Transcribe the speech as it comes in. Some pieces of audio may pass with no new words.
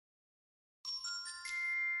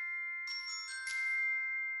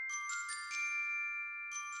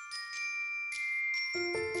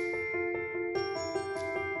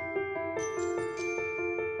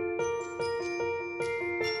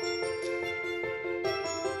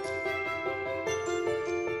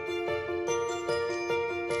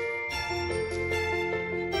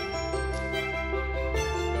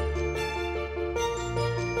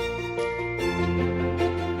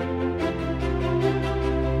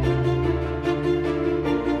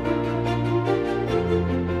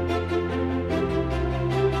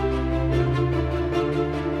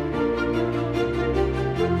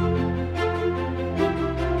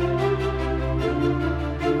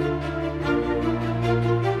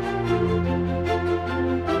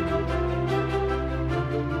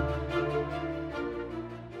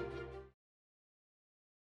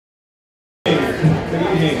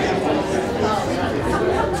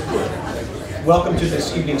Welcome to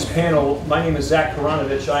this evening's panel. My name is Zach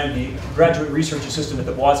Karanovich. I am the Graduate Research Assistant at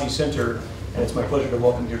the Boise Center, and it's my pleasure to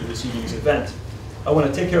welcome you to this evening's event. I want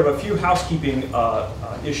to take care of a few housekeeping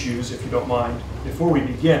issues, if you don't mind, before we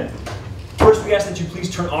begin. First, we ask that you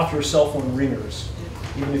please turn off your cell phone ringers.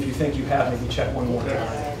 Even if you think you have, maybe check one more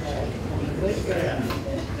time.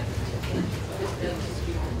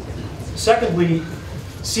 Secondly,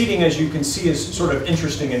 seating, as you can see, is sort of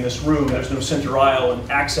interesting in this room. There's no center aisle,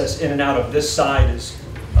 and access in and out of this side is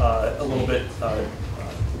a little bit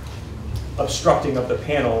obstructing of the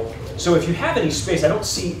panel. So if you have any space, I don't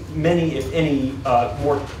see many, if any,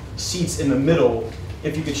 more seats in the middle.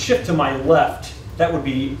 If you could shift to my left, that would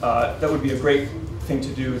be a great thing to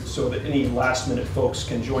do, so that any last-minute folks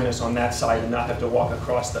can join us on that side and not have to walk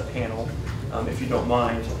across the panel, if you don't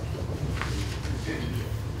mind.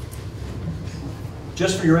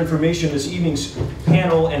 Just for your information, this evening's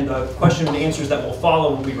panel and the question and answers that will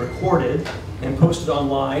follow will be recorded and posted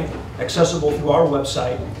online, accessible through our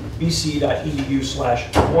website,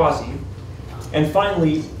 bc.edu/Boise. And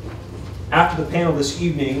finally, after the panel this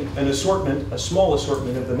evening, a small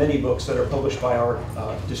assortment of the many books that are published by our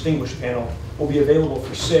distinguished panel will be available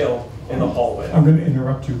for sale in the hallway. I'm going to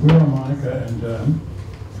interrupt you. We're Monica, and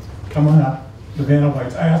come on up. The Vanna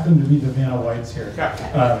Whites. I asked them to be the Vanna Whites here.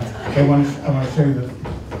 I want to show you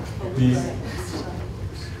these.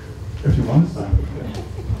 If you want to sign,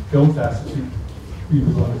 go fast. If you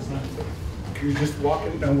would want to sign. You just walk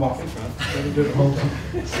in. Don't walk in front. Let me do the whole thing.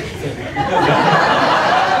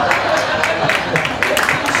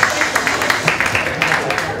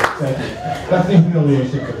 That's the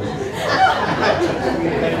humiliation for this.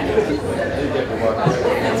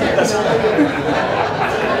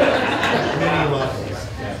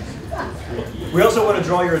 We also want to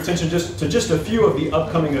draw your attention to just a few of the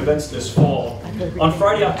upcoming events this fall. On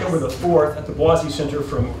Friday, October the 4th, at the Boise Center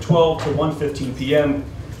from 12 to 1:15 p.m.,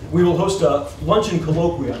 we will host a luncheon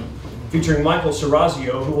colloquium featuring Michael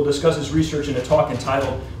Serrazio, who will discuss his research in a talk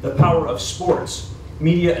entitled "The Power of Sports,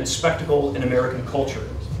 Media and Spectacle in American Culture."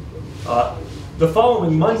 The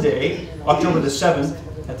following Monday, October the 7th,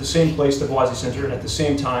 at the same place, the Boise Center, and at the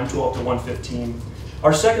same time, 12 to 1:15,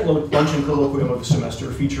 our second luncheon colloquium of the semester,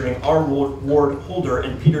 featuring R. Ward Holder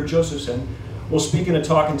and Peter Josephson, will speak in a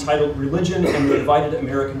talk entitled "Religion and the Divided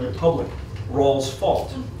American Republic, Rawls'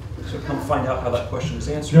 Fault." So come find out how that question is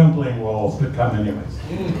answered. Don't blame Rawls, but come anyways.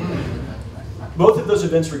 Both of those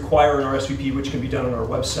events require an RSVP, which can be done on our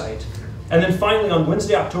website. And then finally, on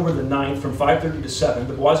Wednesday, October the 9th, from 5:30 to 7,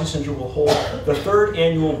 the Boise Center will hold the third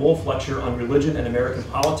annual Wolf Lecture on Religion and American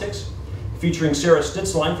Politics, featuring Sarah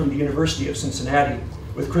Stitzline from the University of Cincinnati,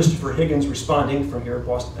 with Christopher Higgins responding from here at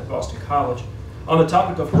Boston College, on the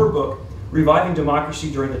topic of her book, Reviving Democracy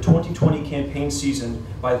During the 2020 Campaign Season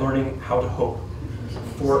by Learning How to Hope.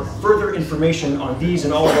 For further information on these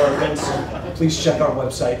and all of our events, please check our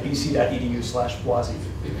website, bc.edu/Boise.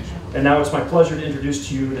 And now it's my pleasure to introduce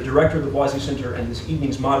to you the director of the Boise Center and this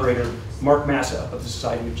evening's moderator, Mark Massa of the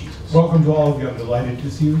Society of Jesus. Welcome to all of you. I'm delighted to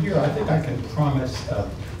see you here. I think I can promise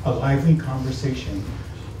a lively conversation.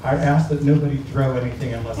 I ask that nobody throw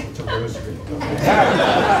anything unless it's a rosary.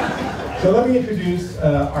 So let me introduce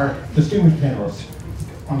our distinguished panelists.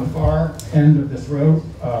 On the far end of this row,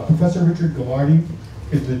 Professor Richard Gaillardetz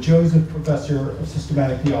is the Joseph Professor of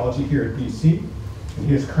Systematic Theology here at BC, and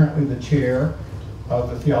he is currently the chair of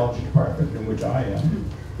the theology department, in which I am.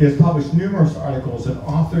 He has published numerous articles and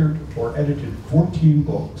authored or edited 14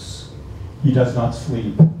 books. He does not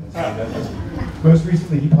sleep. Most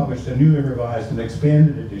recently, he published a newly revised and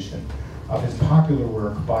expanded edition of his popular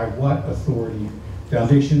work, By What Authority?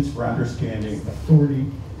 Foundations for Understanding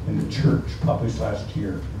Authority in the Church, published last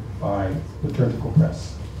year by Liturgical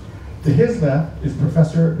Press. To his left is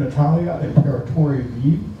Professor Natalia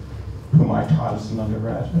Imperatori-Lee, whom I taught as an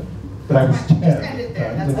undergraduate, but I was 10.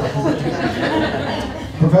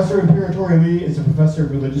 Professor Imperatori-Lee is a professor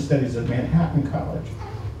of religious studies at Manhattan College,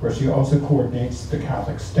 where she also coordinates the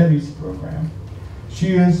Catholic Studies program.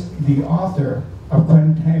 She is the author of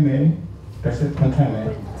Quentame, I said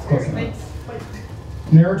Quentame, close enough.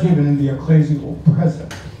 Narrative in the Ecclesial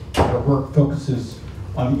Present. Her work focuses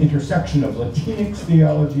on the intersection of Latinx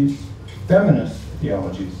theologies, feminist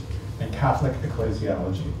theologies, and Catholic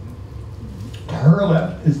ecclesiology. To her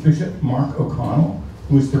left is Bishop Mark O'Connell,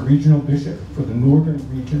 who is the regional bishop for the northern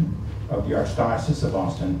region of the Archdiocese of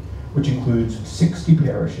Austin, which includes 60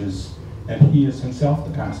 parishes, and he is himself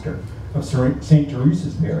the pastor of St.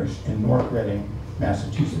 Teresa's Parish in North Reading,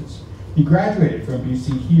 Massachusetts. He graduated from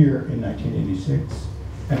BC here in 1986,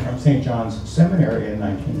 and from St. John's Seminary in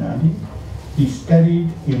 1990. He studied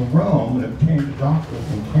in Rome and obtained a doctorate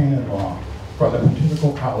in canon law from the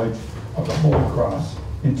Pontifical College of the Holy Cross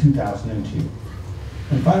in 2002.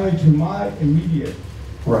 And finally, to my immediate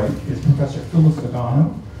right is Professor Phyllis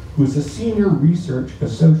Zagano, who is a senior research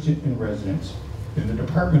associate in residence in the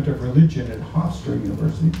Department of Religion at Hofstra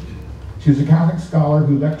University. She is a Catholic scholar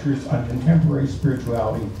who lectures on contemporary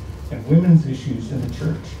spirituality and women's issues in the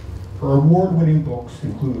church. Her award-winning books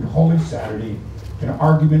include Holy Saturday, An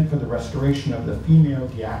Argument for the Restoration of the Female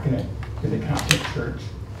Diaconate in the Catholic Church,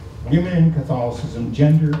 Women in Catholicism,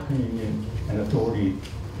 Gender, Communion, and Authority,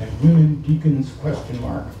 and Women Deacons,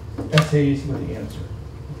 Essays with the Answer.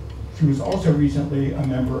 She was also recently a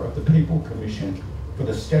member of the Papal Commission for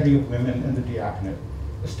the Study of Women in the Diaconate,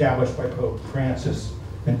 established by Pope Francis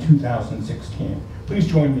in 2016. Please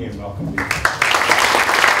join me in welcoming you.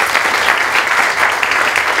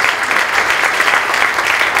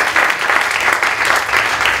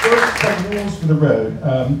 First, some rules for the road.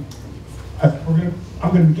 I'm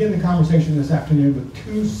going to begin the conversation this afternoon with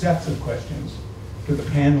two sets of questions to the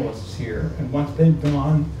panelists here, and once they've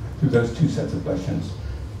gone through those two sets of questions,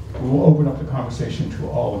 we will open up the conversation to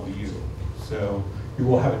all of you. So you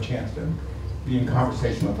will have a chance to be in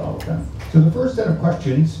conversation with all of them. So the first set of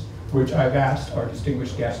questions, which I've asked our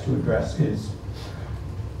distinguished guests to address, is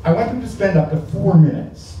I want them to spend up to 4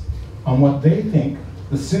 minutes on what they think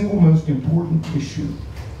the single most important issue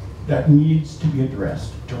that needs to be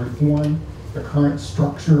addressed to reform the current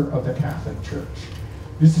structure of the Catholic Church.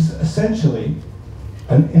 This is essentially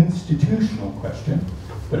an institutional question,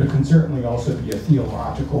 but it can certainly also be a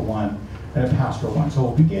theological one and a pastoral one. So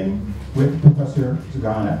we'll begin with Professor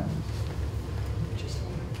Zagano.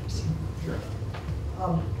 Sure.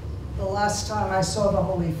 The last time I saw the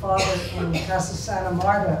Holy Father in Casa Santa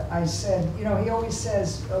Marta, I said, you know, he always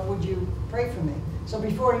says, would you pray for me? So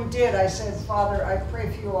before he did, I said, Father, I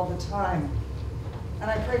pray for you all the time. And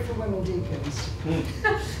I pray for women deacons.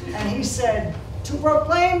 And he said, to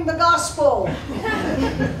proclaim the gospel.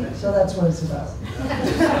 So that's what it's about.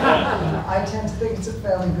 I tend to think it's a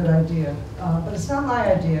fairly good idea, but it's not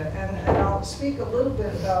my idea. And I'll speak a little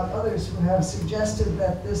bit about others who have suggested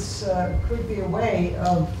that this could be a way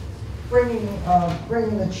of bringing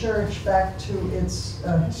the church back to its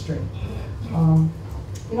history.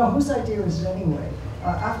 You know, whose idea is it anyway?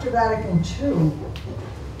 After Vatican II,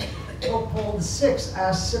 Pope Paul VI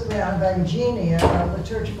asked Cipriano Bagagini, a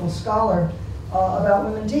liturgical scholar, about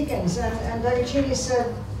women deacons, and Bagagini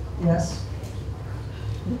said, yes,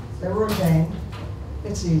 they were ordained,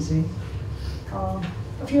 it's easy.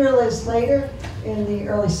 A few years later, in the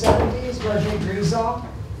early 70s, Roger Grison,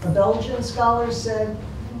 a Belgian scholar, said,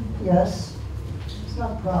 yes, it's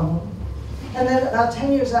not a problem. And then about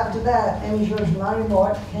 10 years after that, Aimé-Georges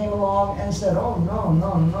Marie-Mort came along and said, oh, no,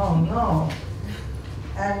 no, no, no.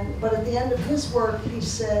 But at the end of his work, he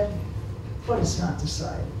said, but it's not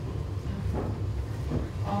decided.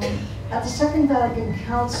 At the Second Vatican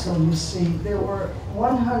Council, you see, there were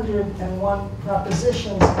 101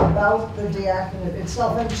 propositions about the diaconate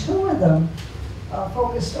itself, and 2 of them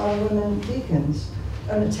focused on women deacons,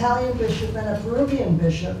 an Italian bishop and a Peruvian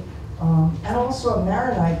bishop, and also a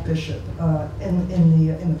Maronite bishop in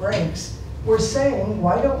the breaks, were saying,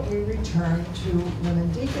 why don't we return to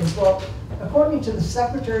women deacons? Well, according to the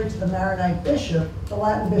secretary to the Maronite bishop, the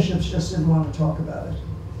Latin bishops just didn't want to talk about it.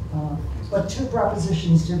 But 2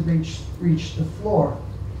 propositions did reach the floor.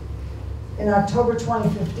 In October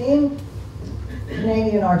 2015,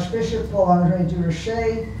 Canadian Archbishop Paul-André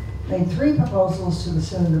Durocher made 3 proposals to the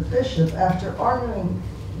Synod of Bishops after arguing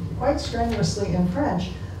quite strenuously in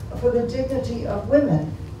French for the dignity of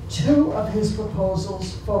women. 2 of his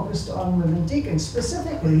proposals focused on women deacons.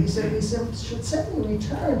 Specifically, he said we should simply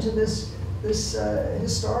return to this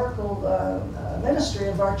historical ministry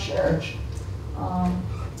of our church.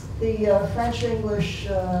 The French-English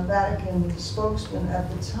Vatican spokesman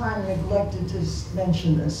at the time neglected to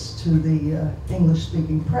mention this to the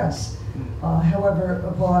English-speaking press.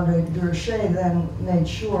 However, Paul-André Durocher then made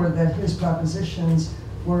sure that his propositions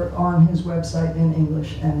were on his website in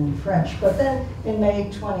English and in French. But then in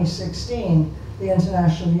May 2016, the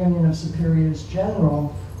International Union of Superiors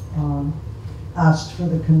General asked for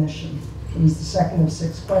the commission. It was the second of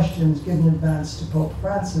 6 questions given advance to Pope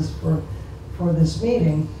Francis for this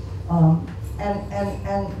meeting.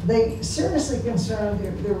 And they seriously concerned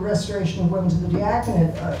the restoration of women to the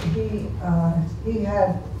diaconate. He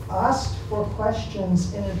had asked for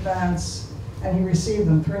questions in advance, and he received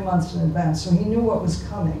them 3 months in advance, so he knew what was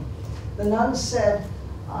coming. The nuns said,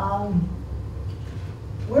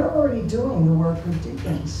 we're already doing the work of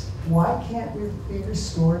deacons. Why can't we be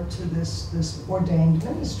restored to this ordained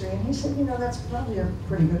ministry? And he said, you know, that's probably a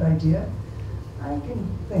pretty good idea. I can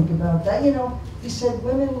think about that. You know, he said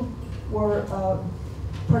women were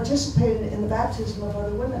participated in the baptism of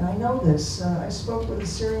other women. I know this. I spoke with a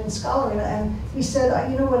Syrian scholar, and he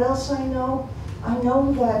said, you know what else I know? I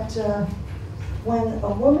know that when a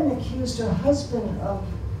woman accused her husband of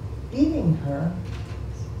beating her,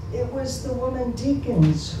 it was the women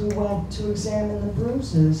deacons who went to examine the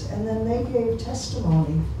bruises, and then they gave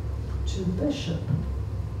testimony to the bishop.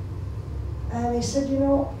 And he said, you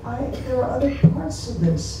know, there are other parts of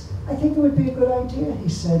this. I think it would be a good idea, he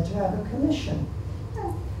said, to have a commission.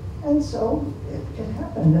 And so it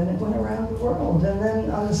happened, and it went around the world. And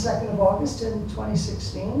then on the 2nd of August in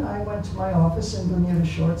 2016, I went to my office in Bermuda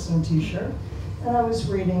shorts and a t-shirt, and I was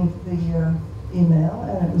reading the email,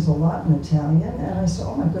 and it was a lot in Italian, and I said,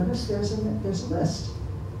 oh my goodness, there's a list.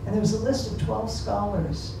 And there was a list of 12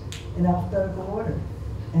 scholars in alphabetical order.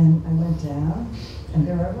 And I went down, and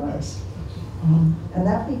there I was. And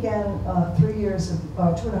that began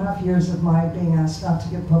 2.5 years of my being asked not to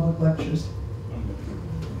give public lectures.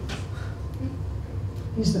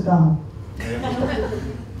 He's the gong.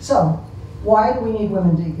 So, why do we need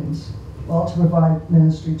women deacons? Well, to provide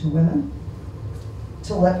ministry to women,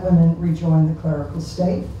 to let women rejoin the clerical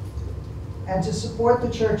state, and to support the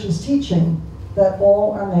church's teaching that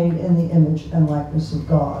all are made in the image and likeness of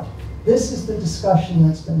God. This is the discussion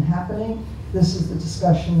that's been happening. This is the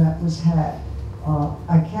discussion that was had.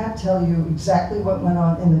 I can't tell you exactly what went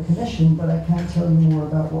on in the commission, but I can tell you more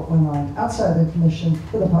about what went on outside the commission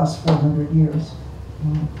for the past 400 years.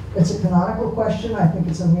 It's a canonical question. I think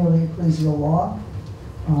it's a merely ecclesial law.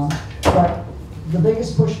 But the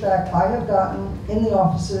biggest pushback I have gotten in the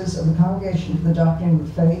offices of the Congregation for the Doctrine of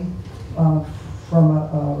the Faith from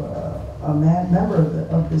a member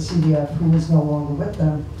of the CDF who is no longer with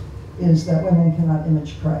them is that women cannot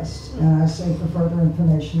image Christ. And I say for further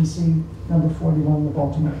information, see number 41 in the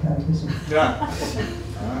Baltimore Catechism. Yeah.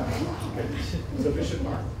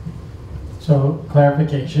 So,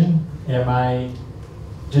 clarification, am I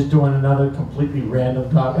just doing another completely random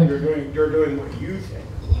topic? You're doing what you think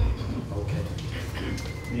Okay.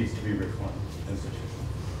 needs to be reformed.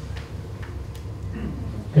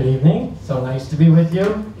 Good evening. So nice to be with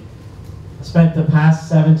you. I spent the past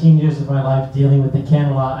 17 years of my life dealing with the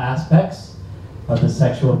canon law aspects of the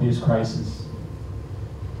sexual abuse crisis.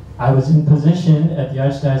 I was in position at the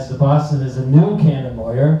Archdiocese of Boston as a new canon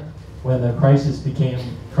lawyer when the crisis became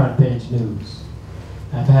front page news.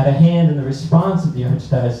 I've had a hand in the response of the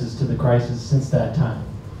Archdiocese to the crisis since that time.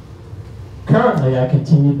 Currently, I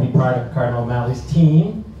continue to be part of Cardinal O'Malley's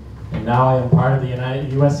team, and now I am part of the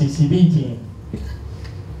USCCB team.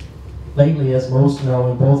 Lately, as most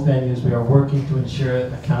know, in both venues, we are working to ensure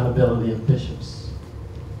accountability of bishops.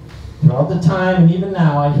 Throughout the time, and even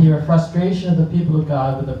now, I hear a frustration of the people of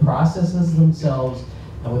God with the processes themselves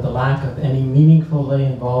and with the lack of any meaningful lay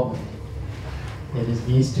involvement. It is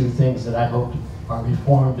these two things that I hope are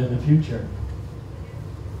reformed in the future.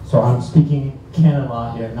 So I'm speaking canon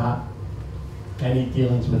law here, not any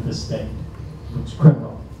dealings with the state. It's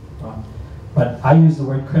criminal. But I use the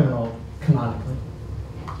word criminal canonically.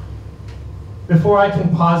 Before I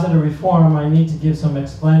can posit a reform, I need to give some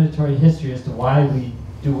explanatory history as to why we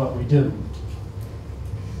do what we do.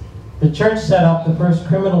 The church set up the first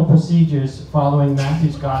criminal procedures following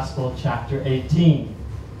Matthew's Gospel, chapter 18.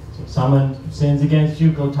 So if someone sins against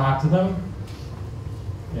you, go talk to them.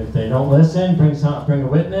 If they don't listen, bring a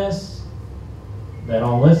witness. If they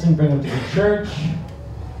don't listen, bring them to the church.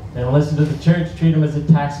 If they don't listen to the church, treat them as a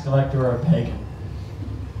tax collector or a pagan.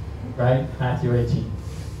 Right? Matthew 18.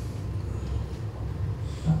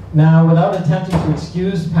 Now, without attempting to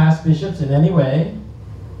excuse past bishops in any way,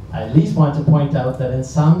 I at least want to point out that in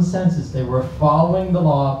some senses they were following the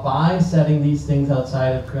law by setting these things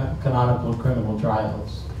outside of canonical criminal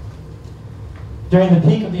trials. During the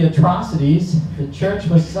peak of the atrocities, the church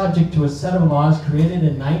was subject to a set of laws created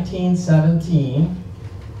in 1917,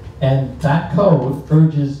 and that code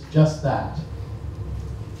urges just that.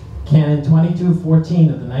 Canon 2214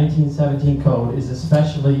 of the 1917 code is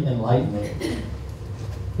especially enlightening.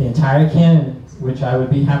 The entire canon, which I would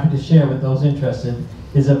be happy to share with those interested,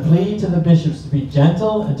 is a plea to the bishops to be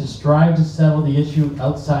gentle and to strive to settle the issue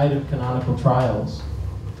outside of canonical trials.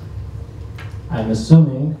 I'm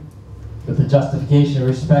assuming with the justification of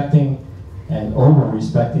respecting and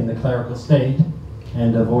over-respecting the clerical state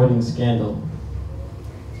and avoiding scandal.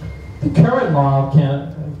 The current law of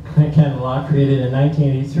canon law created in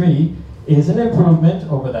 1983 is an improvement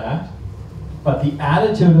over that, but the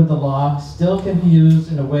attitude of the law still can be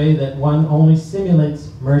used in a way that one only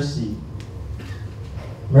simulates mercy.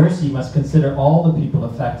 Mercy must consider all the people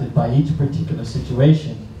affected by each particular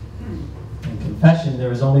situation. In confession,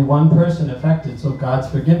 there is only one person affected, so God's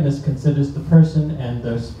forgiveness considers the person and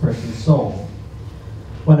the person's soul.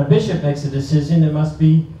 When a bishop makes a decision, it must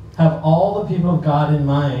have all the people of God in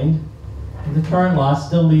mind. And the current law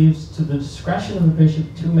still leaves to the discretion of the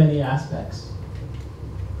bishop too many aspects.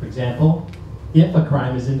 For example, if a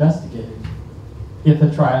crime is investigated, if a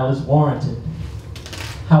trial is warranted,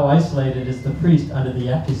 how isolated is the priest under the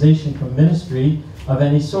accusation from ministry of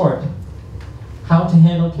any sort? How to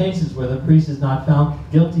handle cases where the priest is not found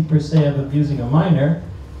guilty per se of abusing a minor,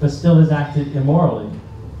 but still has acted immorally.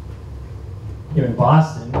 Here in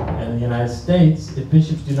Boston and the United States, if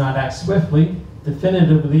bishops do not act swiftly,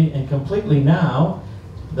 definitively, and completely now,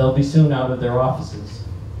 they'll be soon out of their offices.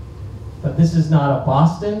 But this is not a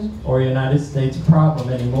Boston or United States problem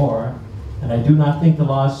anymore, and I do not think the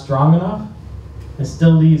law is strong enough. It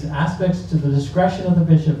still leaves aspects to the discretion of the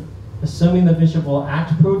bishop, assuming the bishop will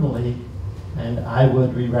act prudently, and I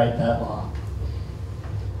would rewrite that law.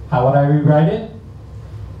 How would I rewrite it?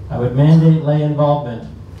 I would mandate lay involvement.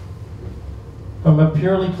 From a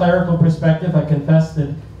purely clerical perspective, I confess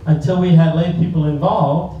that until we had lay people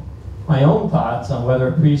involved, my own thoughts on whether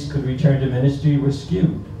a priest could return to ministry were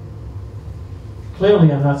skewed.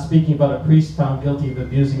 Clearly, I'm not speaking about a priest found guilty of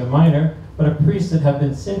abusing a minor, but a priest that have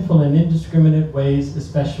been sinful in indiscriminate ways,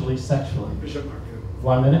 especially sexually. Bishop Mark.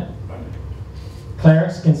 1 minute.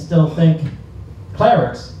 Clerics can still think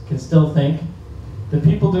the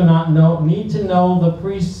people do not need to know the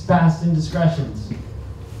priest's past indiscretions.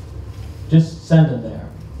 Just send them there.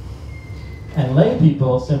 And lay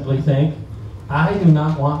people simply think, I do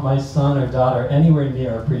not want my son or daughter anywhere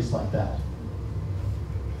near a priest like that.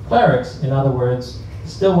 Clerics, in other words,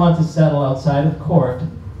 still want to settle outside of court,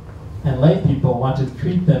 and lay people want to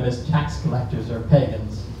treat them as tax collectors or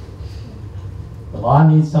pagans. The law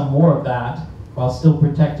needs some more of that, while still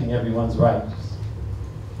protecting everyone's rights.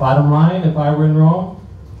 Bottom line, if I were in Rome,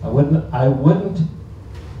 I wouldn't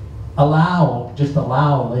allow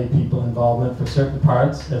lay people involvement for certain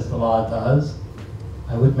parts, as the law does.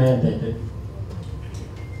 I would mandate it.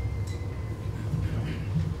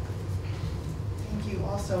 Thank you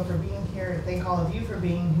also for being here. Thank all of you for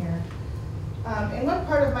being here. In one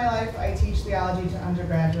part of my life, I teach theology to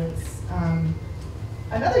undergraduates.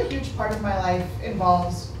 Another huge part of my life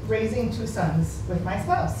involves raising 2 sons with my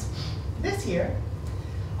spouse. This year,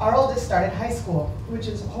 our oldest started high school, which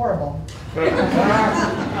is horrible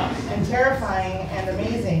and terrifying and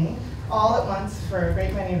amazing all at once for a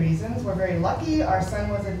great many reasons. We're very lucky. Our son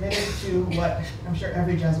was admitted to what I'm sure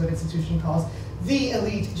every Jesuit institution calls the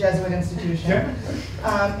elite Jesuit institution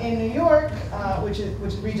in New York, which is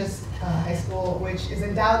Regis High School, which is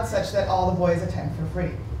endowed such that all the boys attend for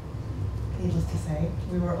free. Needless to say,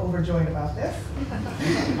 we were overjoyed about this.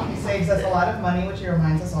 He saves us a lot of money, which he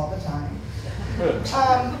reminds us all the time.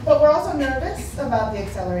 But we're also nervous about the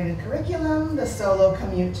accelerated curriculum, the solo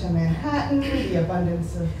commute to Manhattan, the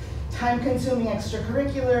abundance of time-consuming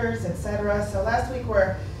extracurriculars, etc. So last week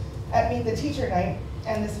we're at Meet the Teacher Night,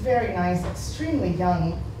 and this very nice, extremely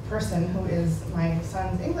young person who is my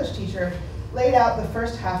son's English teacher laid out the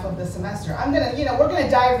first half of the semester. We're gonna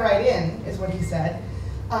dive right in, is what he said.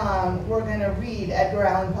 We're gonna read Edgar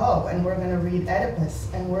Allan Poe, and we're gonna read Oedipus,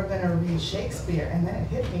 and we're gonna read Shakespeare. And then it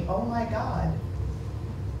hit me, oh my God,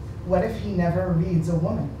 what if he never reads a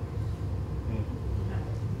woman?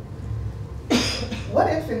 What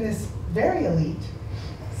if in this very elite,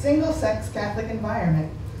 single-sex Catholic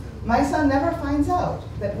environment, my son never finds out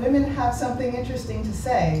that women have something interesting to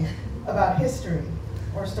say about history,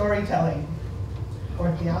 or storytelling,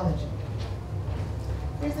 or theology?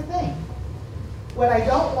 Here's the thing. What I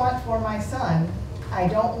don't want for my son, I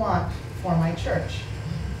don't want for my church.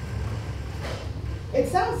 It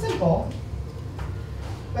sounds simple,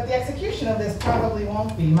 but the execution of this probably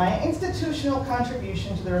won't be. My institutional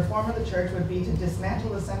contribution to the reform of the church would be to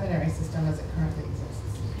dismantle the seminary system as it currently exists.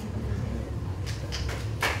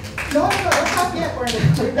 No, let's not yet.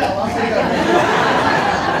 We've got a long way to go.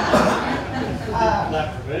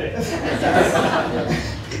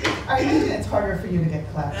 I imagine it's harder for you to get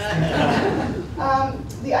claps.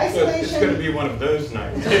 The isolation. It's going to be one of those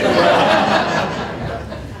nights.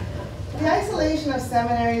 The isolation of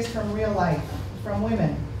seminaries from real life, from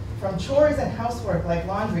women, from chores and housework like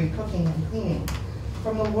laundry, cooking, and cleaning,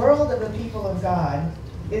 from the world of the people of God,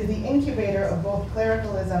 is the incubator of both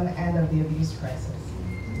clericalism and of the abuse crisis.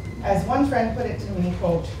 As one friend put it to me,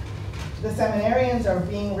 quote, "The seminarians are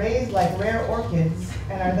being raised like rare orchids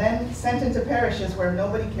and are then sent into parishes where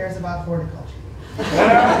nobody cares about horticulture."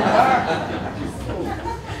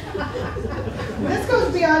 This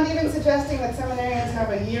goes beyond even suggesting that seminarians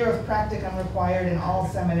have a year of practicum required in all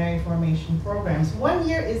seminary formation programs. 1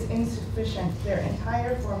 year is insufficient. Their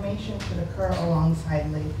entire formation should occur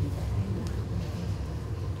alongside lay people.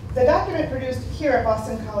 The document produced here at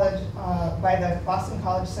Boston College by the Boston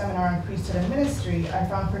College Seminar on Priesthood and Ministry I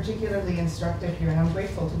found particularly instructive here, and I'm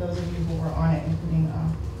grateful to those of you who were on it, including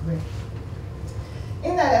Rick.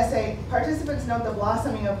 In that essay, participants note the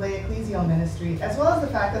blossoming of lay ecclesial ministry, as well as the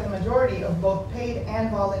fact that the majority of both paid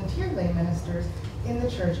and volunteer lay ministers in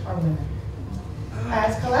the church are women.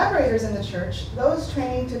 As collaborators in the church, those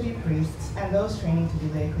training to be priests and those training to be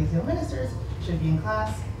lay ecclesial ministers should be in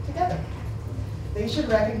class together. They should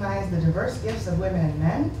recognize the diverse gifts of women and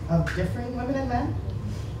men, of differing women and men,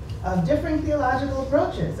 of differing theological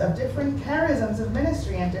approaches, of different charisms of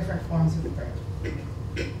ministry and different forms of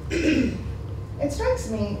prayer. It strikes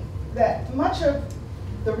me that much of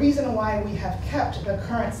the reason why we have kept the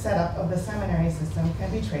current setup of the seminary system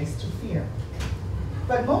can be traced to fear.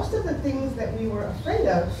 But most of the things that we were afraid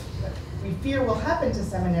of, that we fear will happen to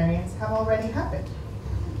seminarians, have already happened.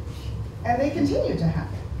 And they continue to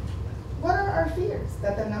happen. What are our fears?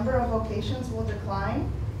 That the number of vocations will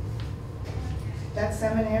decline? That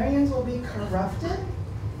seminarians will be corrupted?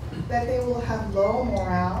 That they will have low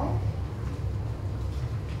morale?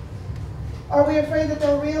 Are we afraid that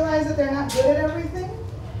they'll realize that they're not good at everything?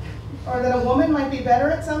 Or that a woman might be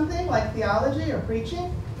better at something, like theology or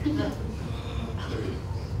preaching?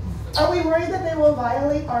 Are we worried that they will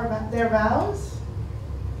violate their vows?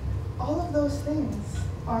 All of those things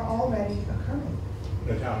are already occurring.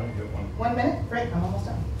 Natalia, you have 1 minute? Great, I'm almost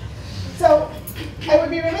done. So, I would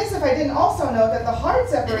be remiss if I didn't also note that the hard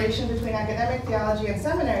separation between academic theology and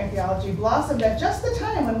seminary theology blossomed at just the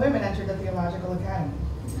time when women entered the theological academy.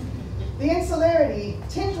 The insularity,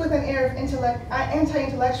 tinged with an air of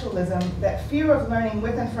anti-intellectualism that fear of learning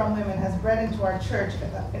with and from women has bred into our church,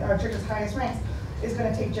 in our church's highest ranks, is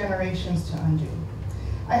going to take generations to undo.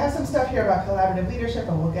 I have some stuff here about collaborative leadership,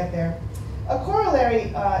 but we'll get there. A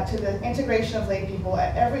corollary to the integration of lay people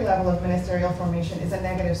at every level of ministerial formation is a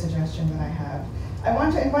negative suggestion that I have. I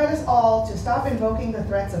want to invite us all to stop invoking the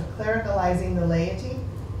threats of clericalizing the laity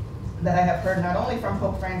that I have heard not only from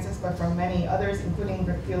Pope Francis, but from many others, including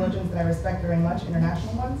theologians that I respect very much,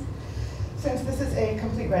 international ones, since this is a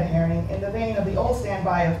complete red herring in the vein of the old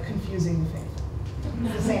standby of confusing the faith.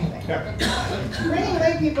 It's the same thing. Bringing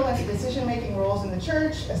lay people into decision-making roles in the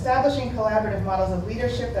church, establishing collaborative models of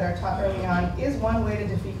leadership that are taught early on is one way to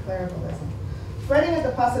defeat clericalism. Fretting at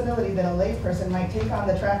the possibility that a layperson might take on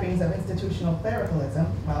the trappings of institutional clericalism,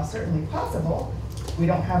 while certainly possible, we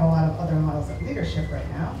don't have a lot of other models of leadership right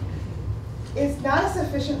now, is not a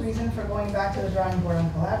sufficient reason for going back to the drawing board on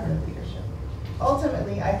collaborative leadership.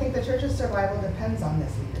 Ultimately, I think the church's survival depends on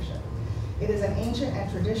this leadership. It is an ancient and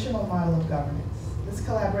traditional model of governance. This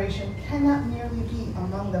collaboration cannot merely be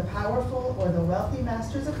among the powerful or the wealthy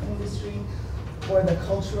masters of industry or the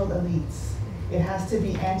cultural elites. It has to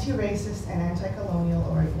be anti-racist and anti-colonial,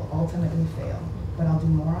 or it will ultimately fail. But I'll do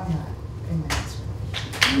more on that in my next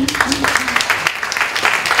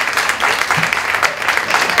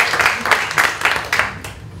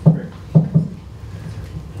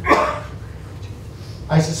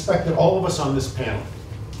I suspect that all of us on this panel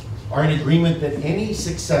are in agreement that any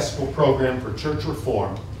successful program for church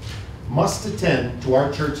reform must attend to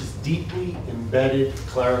our church's deeply embedded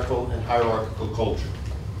clerical and hierarchical culture.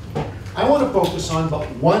 I want to focus on but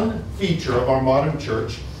one feature of our modern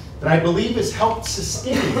church that I believe has helped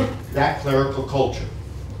sustain that clerical culture,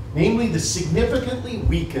 namely the significantly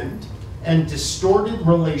weakened and distorted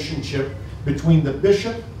relationship between the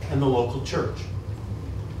bishop and the local church.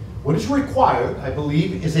 What is required, I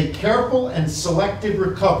believe, is a careful and selective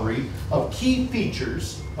recovery of key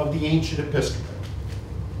features of the ancient episcopate.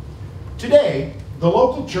 Today, the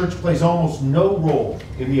local church plays almost no role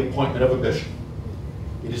in the appointment of a bishop.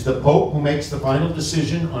 It is the Pope who makes the final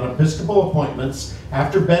decision on episcopal appointments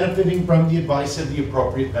after benefiting from the advice of the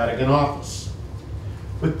appropriate Vatican office.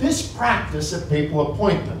 But this practice of papal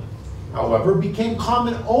appointment, however, became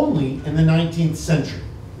common only in the 19th century.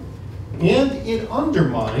 And it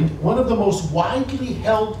undermined one of the most widely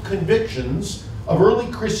held convictions of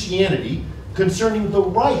early Christianity concerning the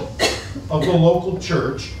right of the local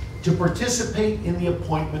church to participate in the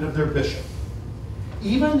appointment of their bishop.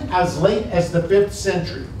 Even as late as the 5th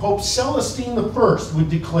century, Pope Celestine I would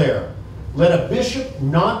declare, "Let a bishop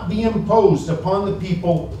not be imposed upon the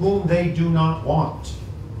people whom they do not want."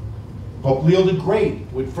 Pope Leo the Great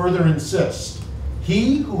would further insist,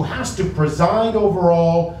 "He who has to preside over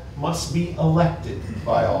all must be elected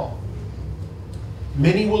by all."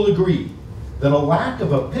 Many will agree that a lack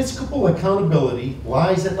of episcopal accountability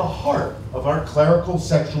lies at the heart of our clerical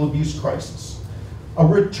sexual abuse crisis. A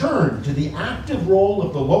return to the active role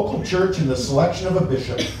of the local church in the selection of a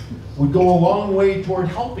bishop would go a long way toward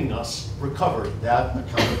helping us recover that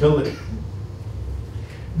accountability.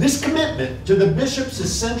 This commitment to the bishop's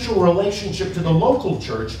essential relationship to the local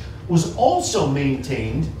church was also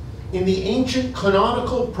maintained in the ancient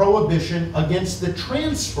canonical prohibition against the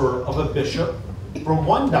transfer of a bishop from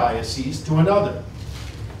one diocese to another.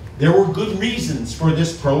 There were good reasons for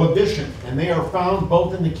this prohibition, and they are found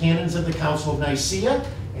both in the canons of the Council of Nicaea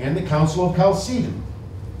and the Council of Chalcedon.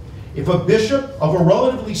 If a bishop of a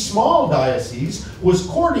relatively small diocese was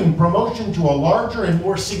courting promotion to a larger and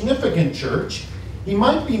more significant church, he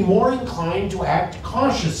might be more inclined to act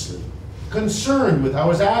cautiously, concerned with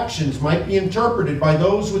how his actions might be interpreted by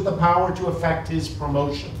those with the power to effect his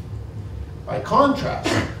promotion. By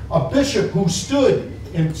contrast, a bishop who stood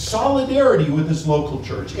in solidarity with his local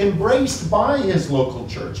church, embraced by his local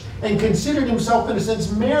church, and considered himself in a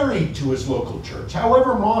sense married to his local church,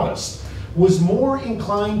 however modest, was more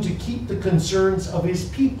inclined to keep the concerns of his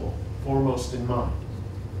people foremost in mind.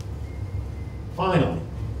 Finally,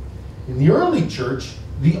 in the early church,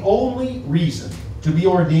 the only reason to be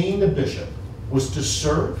ordained a bishop was to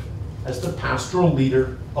serve as the pastoral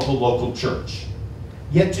leader of a local church.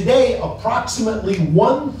 Yet today, approximately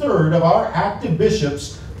 1/3 of our active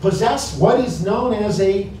bishops possess what is known as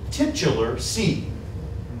a titular see.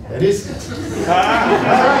 That is,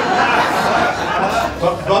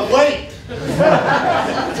 but wait.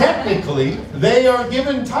 Technically, they are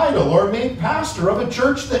given title or made pastor of a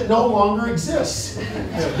church that no longer exists.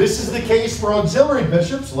 This is the case for auxiliary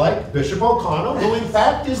bishops like Bishop O'Connell, who in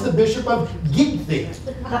fact is the Bishop of Gigthit,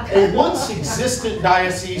 a once existent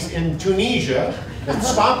diocese in Tunisia that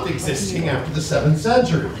stopped existing after the 7th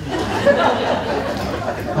century.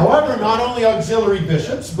 However, not only auxiliary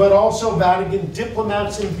bishops, but also Vatican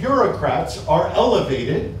diplomats and bureaucrats are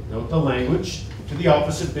elevated, note the language, to the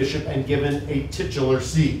office of bishop and given a titular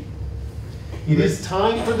see. It is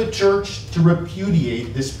time for the church to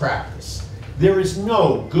repudiate this practice. There is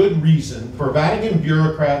no good reason for Vatican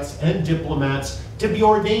bureaucrats and diplomats to be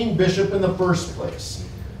ordained bishop in the first place.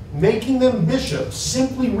 Making them bishops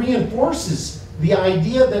simply reinforces the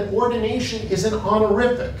idea that ordination is an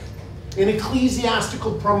honorific, an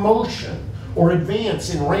ecclesiastical promotion or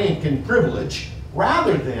advance in rank and privilege,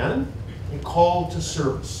 rather than a call to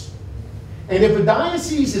service. And if a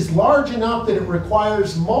diocese is large enough that it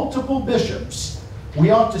requires multiple bishops, we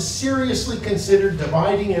ought to seriously consider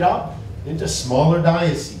dividing it up into smaller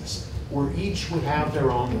dioceses, where each would have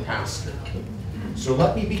their own pastor. So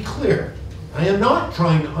let me be clear. I am not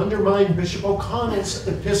trying to undermine Bishop O'Connell's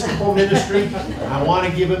episcopal ministry. I want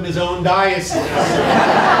to give him his own diocese.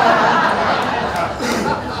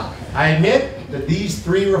 I admit that these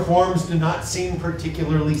 3 reforms do not seem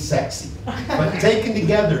particularly sexy, but taken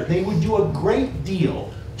together, they would do a great deal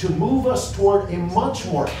to move us toward a much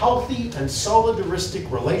more healthy and solidaristic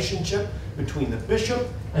relationship between the bishop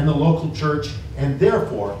and the local church, and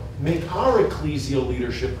therefore make our ecclesial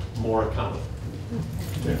leadership more accountable.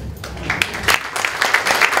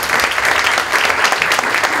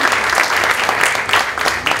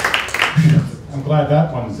 I'm glad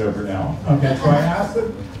that one's over now. Okay, so I asked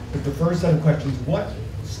them the first set of questions, what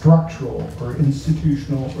structural or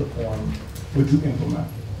institutional reform would you implement?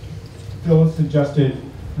 Phyllis suggested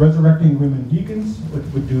resurrecting women deacons, which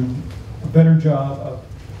would do a better job of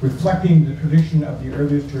reflecting the tradition of the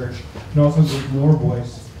earliest church and also give more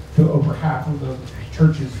voice to over half of the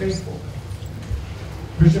church's faithful.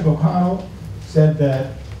 Bishop O'Connell said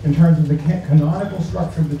that in terms of the canonical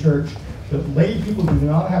structure of the church, that lay people do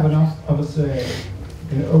not have enough of a say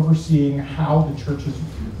in overseeing how the church's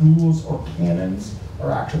rules or canons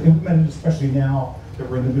are actually implemented, especially now that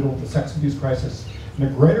we're in the middle of the sex abuse crisis. And a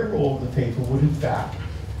greater role of the faithful would, in fact,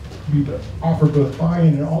 be to offer both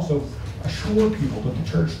buy-in and also assure people that the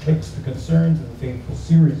church takes the concerns of the faithful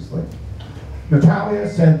seriously. Natalia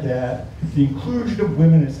said that the inclusion of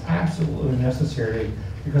women is absolutely necessary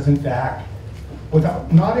because, in fact,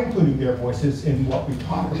 without not including their voices in what we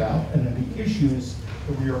talk about and in the issues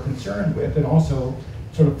that we are concerned with, and also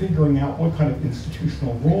sort of figuring out what kind of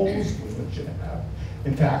institutional roles women should have,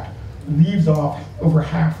 in fact, leaves off over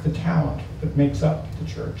half the talent that makes up the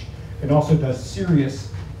church, and also does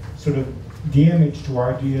serious sort of damage to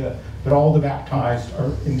our idea that all the baptized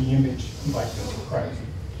are in the image and likeness of Christ.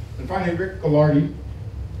 And finally, Rick Gaillardetz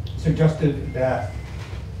suggested that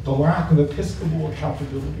the lack of episcopal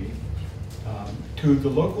accountability to the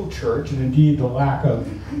local church, and indeed the lack of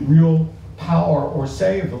real power or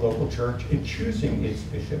say of the local church in choosing its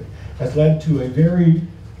bishop, has led to a very,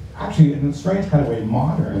 actually in a strange kind of way,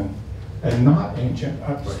 modern and not ancient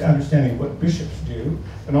understanding of what bishops do,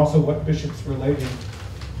 and also what bishops'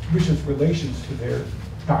 relations to their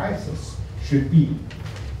diocese should be.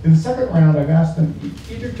 In the second round, I've asked them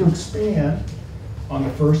either to expand on the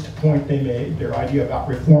first point they made, their idea about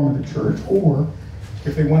reform of the church, or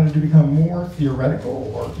if they wanted to become more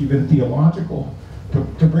theoretical or even theological,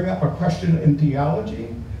 to bring up a question in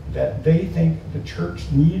theology that they think the church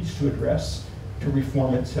needs to address to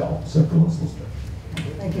reform itself. So Phyllis, let's start.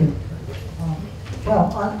 Thank you.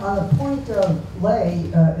 Well, on the point of lay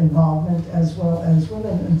involvement as well as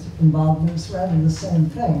women's involvement, it's rather the same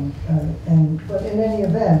thing. But in any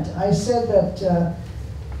event, I said that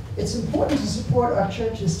it's important to support our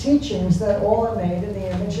church's teachings that all are made in the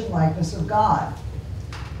image and likeness of God.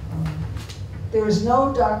 There is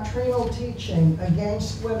no doctrinal teaching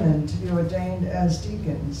against women to be ordained as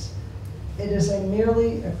deacons. It is a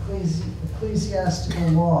merely ecclesiastical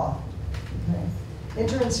law. Okay?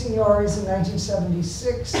 Inter Seniores in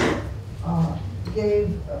 1976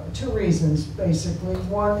 gave two reasons, basically.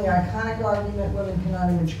 One, the iconic argument, women cannot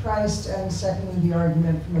image Christ, and secondly, the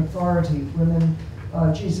argument from authority. Women,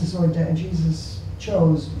 Jesus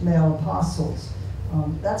chose male apostles.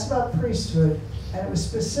 That's about priesthood, and it was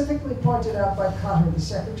specifically pointed out by Cotter, the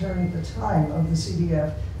secretary at the time of the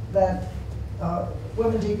CDF, that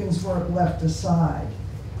women deacons were left aside.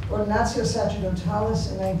 Ordinatio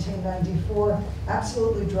Sacerdotalis in 1994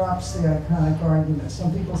 absolutely drops the iconic argument.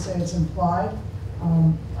 Some people say it's implied.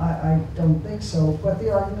 I don't think so, but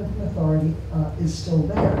the argument from authority is still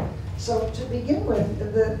there. So to begin with,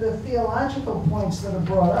 the theological points that are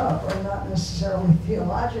brought up are not necessarily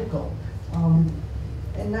theological.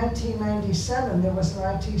 In 1997, there was an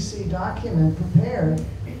ITC document prepared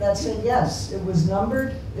that said, yes, it was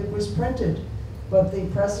numbered, it was printed, but the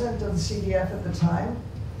president of the CDF at the time,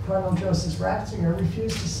 Cardinal Joseph Ratzinger,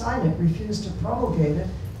 refused to sign it, refused to promulgate it,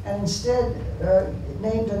 and instead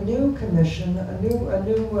named a new commission, a new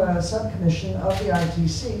subcommission of the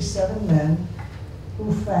ITC, 7 men,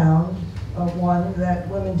 who found, one, that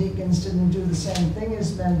women deacons didn't do the same thing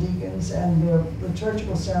as men deacons, and the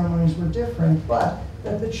liturgical ceremonies were different, but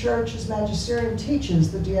that the church, as magisterium teaches,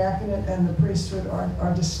 the diaconate and the priesthood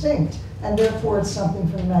are distinct, and therefore it's something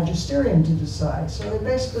for the magisterium to decide. So they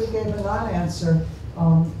basically gave a non-answer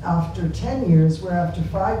after 10 years, where after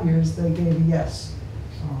 5 years they gave a yes.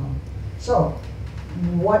 So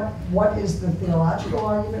what is the theological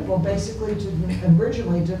argument? Well, basically,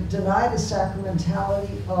 originally to deny the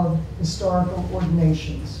sacramentality of historical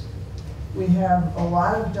ordinations. We have a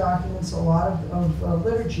lot of documents, a lot of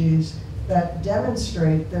liturgies that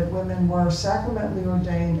demonstrate that women were sacramentally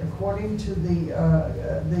ordained according to the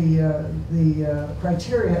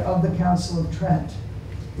criteria of the Council of Trent.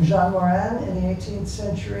 Jean Morin in the 18th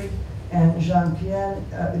century and Jean Morin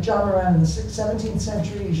in the 17th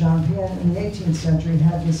century, Jean Pien in the 18th century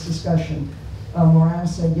had this discussion. Morin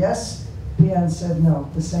said yes, Pien said no,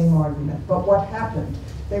 the same argument. But what happened?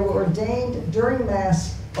 They were ordained during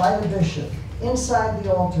Mass by the bishop, inside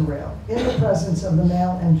the altar rail, in the presence of the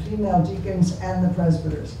male and female deacons and the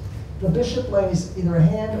presbyters. The bishop lays either a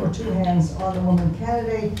hand or 2 hands on the woman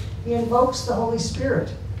candidate. He invokes the Holy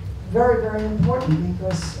Spirit. Very, very important,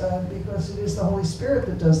 because it is the Holy Spirit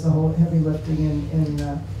that does the whole heavy lifting in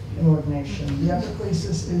ordination. The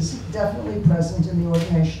epiclesis is definitely present in the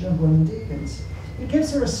ordination of women deacons. He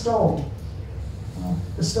gives her a stole.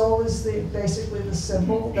 The stole is basically the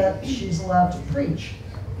symbol that she's allowed to preach.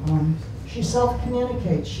 She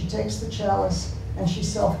self-communicates. She takes the chalice and she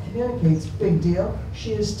self-communicates. Big deal.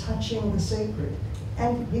 She is touching the sacred.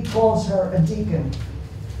 And he calls her a deacon.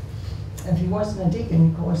 If he wasn't a deacon,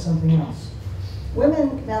 he'd call her something else.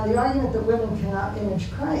 Women, now the argument that women cannot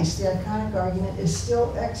image Christ, the iconic argument, is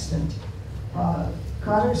still extant.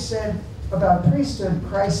 Cotter said about priesthood,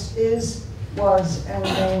 Christ is, was, and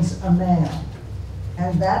remains a man.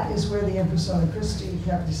 And that is where the in persona Christi,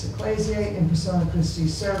 Capitis Ecclesiae, in persona Christi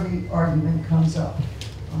Servi argument comes up.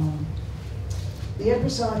 The in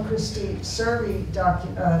persona Christi Servi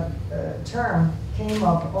term came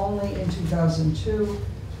up only in 2002.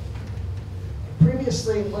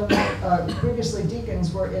 Previously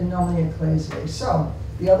deacons were in nomine ecclesiae. So,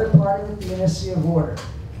 the other part of it, the initiacy of order.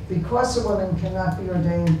 Because a woman cannot be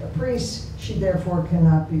ordained a priest, she therefore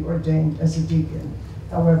cannot be ordained as a deacon.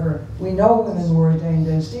 However, we know women were ordained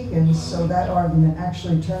as deacons, so that argument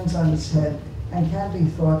actually turns on its head and can be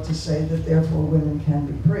thought to say that therefore women can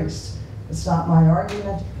be priests. It's not my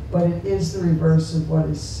argument, but it is the reverse of what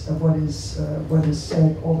is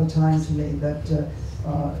said all the time to me, that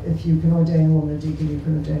if you can ordain a woman a deacon, you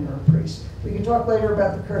can ordain her a priest. We can talk later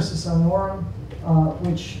about the cursus honorum,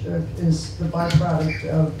 which is the byproduct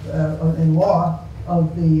in law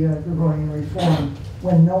of the Gregorian Reform,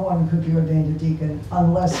 when no one could be ordained a deacon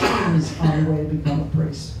unless he was on the way to become a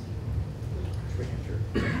priest.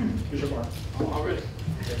 Bishop Mark.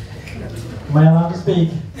 Am I allowed to speak?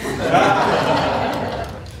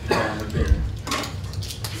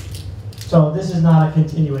 So this is not a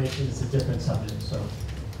continuation, it's a different subject. So,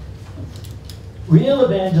 real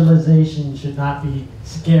evangelization should not be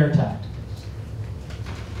scare tactics.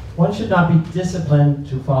 One should not be disciplined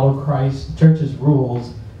to follow Christ's church's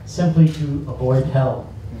rules simply to avoid hell.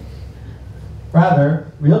 Rather,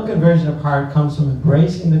 real conversion of heart comes from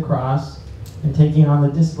embracing the cross and taking on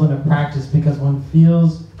the discipline of practice because one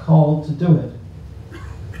feels called to do it.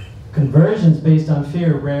 Conversions based on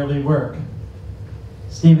fear rarely work.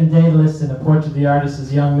 Stephen Daedalus, in A Portrait of the Artist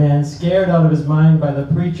as a young man, scared out of his mind by the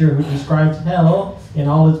preacher who describes hell in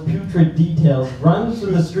all its putrid details, runs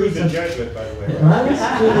through the streets of Jesuit, by the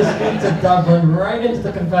way. Dublin right into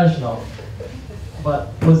the confessional.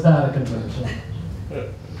 But was that a conversion?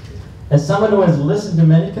 As someone who has listened to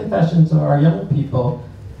many confessions of our young people,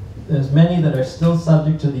 there's many that are still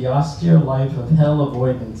subject to the austere life of hell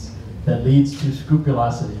avoidance that leads to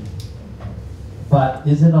scrupulosity. But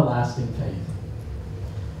is it a lasting faith?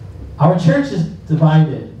 Our church is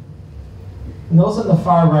divided, and those on the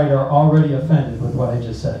far right are already offended with what I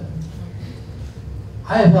just said.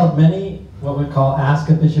 I have held many what we call Ask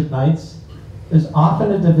a Bishop nights. There's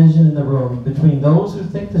often a division in the room between those who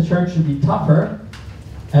think the church should be tougher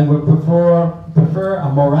and would prefer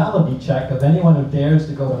a morality check of anyone who dares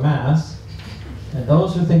to go to Mass, and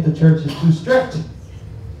those who think the church is too strict.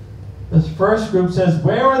 This first group says,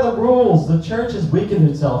 where are the rules? The church has weakened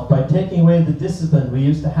itself by taking away the discipline we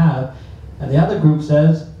used to have. And the other group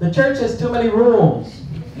says, the church has too many rules.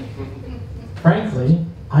 Frankly,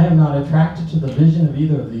 I am not attracted to the vision of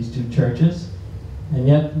either of these two churches. And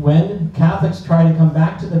yet, when Catholics try to come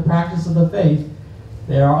back to the practice of the faith,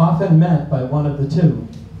 they are often met by one of the two.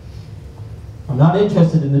 I'm not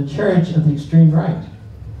interested in the church of the extreme right.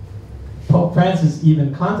 Pope Francis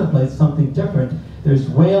even contemplates something different. There's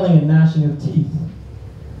wailing and gnashing of teeth.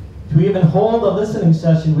 To even hold a listening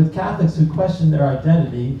session with Catholics who question their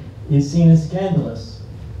identity is seen as scandalous.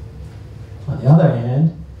 On the other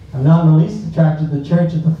hand, I'm not in the least attracted to the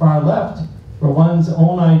church at the far left, where one's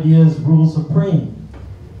own ideas rule supreme.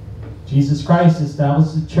 Jesus Christ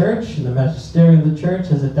established the church, and the magisterium of the church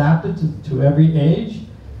has adapted to every age,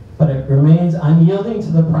 but it remains unyielding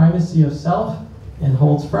to the primacy of self and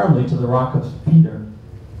holds firmly to the rock of Peter.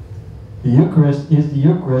 The Eucharist is the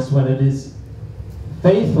Eucharist when it is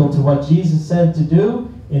faithful to what Jesus said to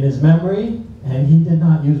do in his memory, and he did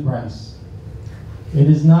not use rice. It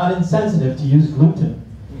is not insensitive to use gluten.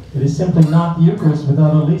 It is simply not the Eucharist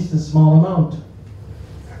without at least a small amount.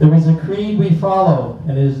 There is a creed we follow,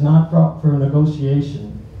 and it is not brought for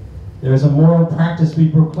negotiation. There is a moral practice we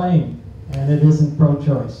proclaim, and it isn't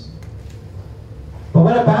pro-choice. But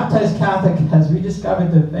when a baptized Catholic has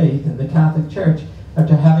rediscovered their faith in the Catholic Church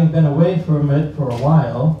after having been away from it for a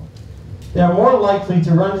while, they are more likely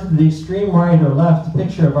to run to the extreme right or left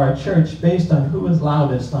picture of our church based on who is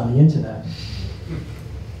loudest on the internet.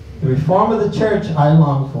 The reform of the church I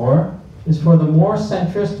long for is for the more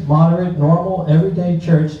centrist, moderate, normal, everyday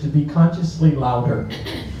church to be consciously louder.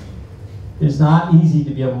 It is not easy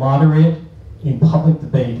to be a moderate in public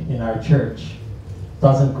debate in our church. It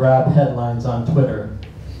doesn't grab headlines on Twitter.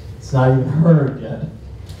 It's not even heard yet.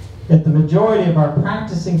 Yet the majority of our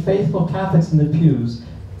practicing faithful Catholics in the pews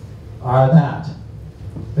are that.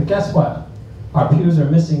 But guess what? Our pews are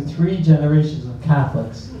missing 3 generations of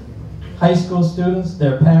Catholics. High school students,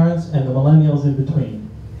 their parents, and the millennials in between.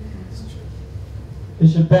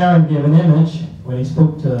 Bishop Barron gave an image when he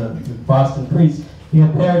spoke to the Boston priests. He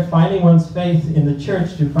compared finding one's faith in the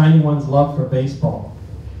church to finding one's love for baseball.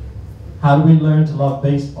 How do we learn to love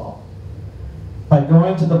baseball? By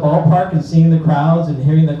going to the ballpark and seeing the crowds and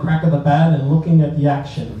hearing the crack of the bat and looking at the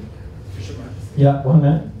action. Yeah, 1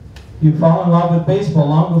 minute. You fall in love with baseball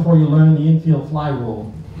long before you learn the infield fly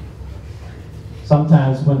rule.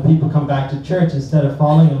 Sometimes when people come back to church, instead of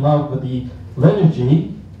falling in love with the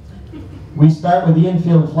liturgy, we start with the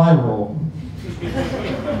infield fly rule.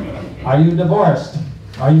 Are you divorced?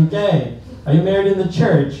 Are you gay? Are you married in the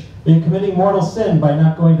church? Are you committing mortal sin by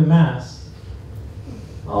not going to Mass?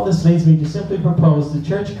 All this leads me to simply propose the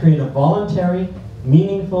church create a voluntary,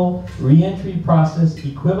 meaningful re-entry process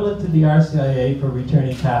equivalent to the RCIA for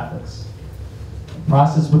returning Catholics. The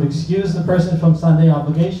process would excuse the person from Sunday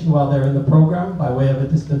obligation while they're in the program by way of a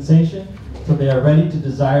dispensation till they are ready to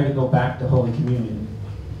desire to go back to Holy Communion.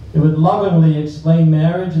 It would lovingly explain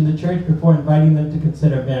marriage in the church before inviting them to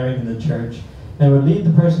consider marrying in the church, and would lead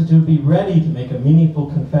the person to be ready to make a meaningful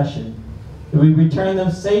confession. It would return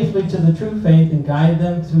them safely to the true faith and guide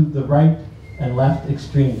them to the right and left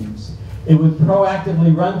extremes. It would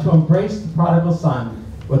proactively run to embrace the prodigal son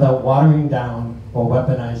without watering down or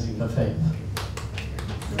weaponizing the faith.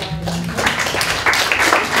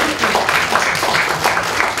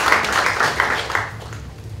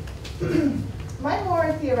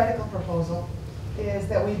 theoretical proposal is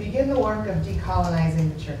that we begin the work of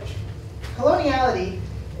decolonizing the church. Coloniality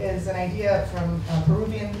is an idea from a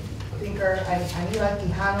Peruvian thinker, Aníbal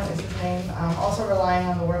Quijano is his name, also relying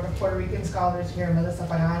on the work of Puerto Rican scholars here, Melissa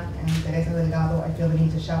Pagan and Teresa Delgado. I feel the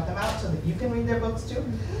need to shout them out so that you can read their books too.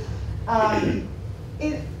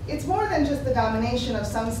 It's more than just the domination of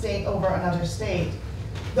some state over another state,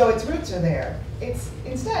 though its roots are there. It's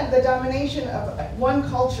instead the domination of one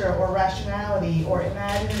culture or rationality or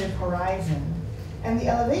imaginative horizon, and the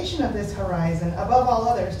elevation of this horizon above all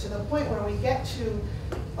others to the point where we get to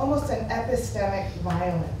almost an epistemic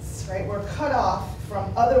violence, right? We're cut off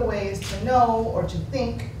from other ways to know or to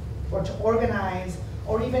think or to organize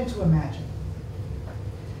or even to imagine.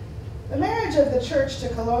 The marriage of the church to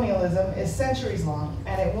colonialism is centuries long,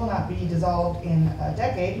 and it will not be dissolved in a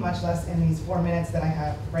decade, much less in these 4 minutes that I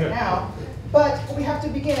have right now. But we have to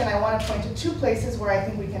begin, and I want to point to 2 places where I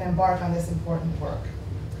think we can embark on this important work.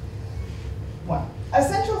 1. A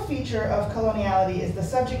central feature of coloniality is the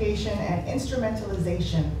subjugation and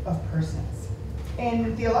instrumentalization of persons.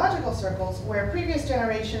 In theological circles, where previous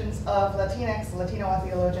generations of Latinx, Latino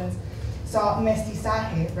theologians, saw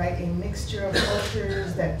mestizaje, right, a mixture of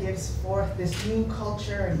cultures that gives forth this new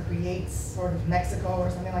culture and creates sort of Mexico or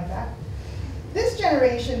something like that. This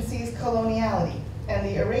generation sees coloniality and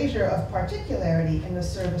the erasure of particularity in the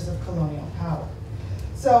service of colonial power.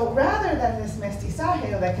 So rather than this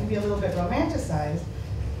mestizaje that can be a little bit romanticized,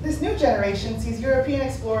 this new generation sees European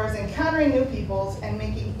explorers encountering new peoples and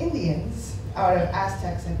making Indians out of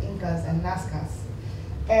Aztecs and Incas and Nazcas,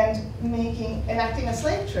 and enacting a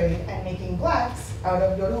slave trade and making blacks out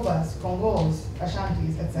of Yorubas, Congos,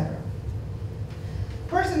 Ashantis, etc.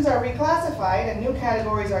 Persons are reclassified and new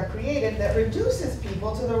categories are created that reduces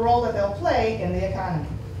people to the role that they'll play in the economy.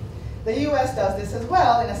 The US does this as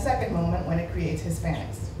well in a second moment when it creates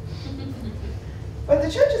Hispanics. But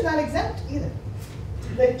the church is not exempt either.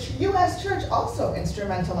 The US church also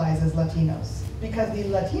instrumentalizes Latinos because the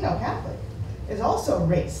Latino Catholic is also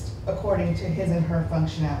raced according to his and her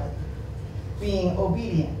functionality, being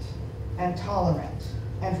obedient and tolerant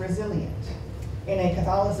and resilient in a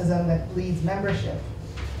Catholicism that bleeds membership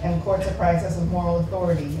and courts a crisis of moral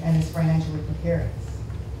authority and is financially precarious.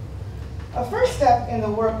 A first step in the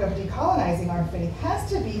work of decolonizing our faith has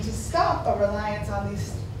to be to stop a reliance on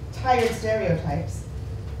these tired stereotypes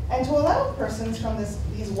and to allow persons from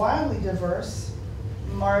these wildly diverse,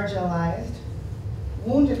 marginalized,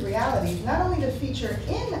 wounded realities not only to feature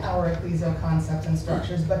in our ecclesial concepts and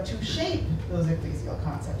structures, but to shape those ecclesial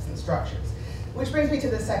concepts and structures. Which brings me to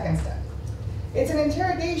the second step. It's an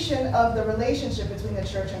interrogation of the relationship between the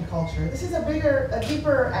church and culture. This is a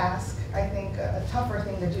deeper ask, I think, a tougher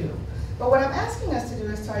thing to do. But what I'm asking us to do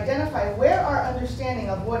is to identify where our understanding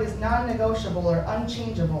of what is non-negotiable or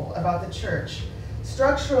unchangeable about the church,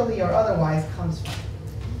 structurally or otherwise, comes from.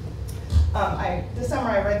 This summer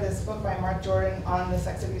I read this book by Mark Jordan on the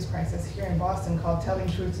sex abuse crisis here in Boston called Telling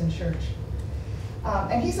Truths in Church.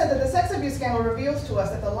 And he said that the sex abuse scandal reveals to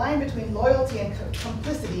us that the line between loyalty and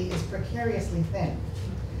complicity is precariously thin.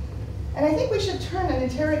 And I think we should turn an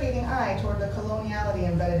interrogating eye toward the coloniality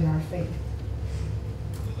embedded in our faith.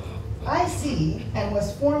 I see, and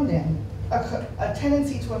was formed in, a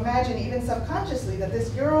tendency to imagine, even subconsciously, that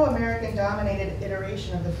this Euro-American dominated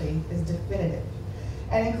iteration of the faith is definitive.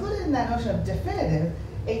 And included in that notion of definitive,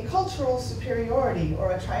 a cultural superiority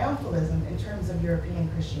or a triumphalism in terms of European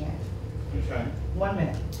Christianity. Okay. 1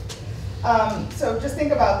 minute. So just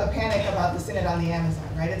think about the panic about the Synod on the Amazon,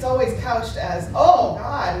 right? It's always couched as, oh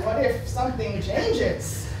God, what if something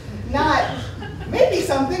changes? Not, maybe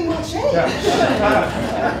something will change.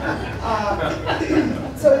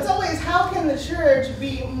 So it's always, how can the church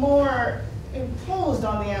be more imposed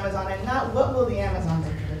on the Amazon and not what will the Amazon do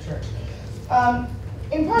to the church?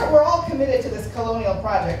 In part, we're all committed to this colonial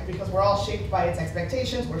project because we're all shaped by its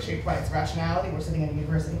expectations, we're shaped by its rationality, we're sitting in a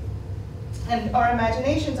university. And our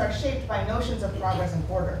imaginations are shaped by notions of progress and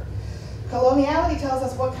order. Coloniality tells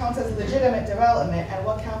us what counts as legitimate development and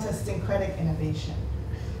what counts as syncretic innovation.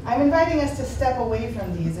 I'm inviting us to step away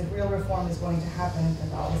from these if real reform is going to happen in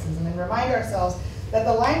Catholicism and remind ourselves that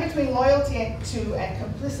the line between loyalty to and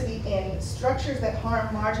complicity in structures that harm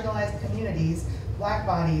marginalized communities, black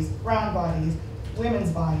bodies, brown bodies,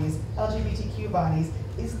 women's bodies, LGBTQ bodies,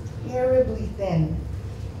 is terribly thin.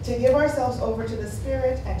 To give ourselves over to the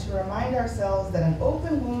Spirit and to remind ourselves that an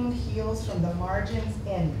open wound heals from the margins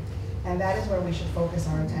in, and that is where we should focus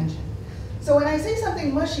our attention. So when I say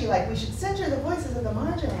something mushy like we should center the voices of the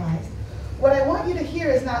marginalized, what I want you to hear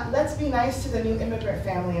is not, let's be nice to the new immigrant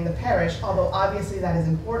family in the parish, although obviously that is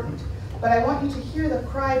important, but I want you to hear the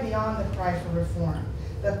cry beyond the cry for reform.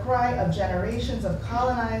 the cry of generations of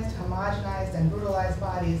colonized, homogenized, and brutalized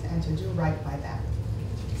bodies, and to do right by them.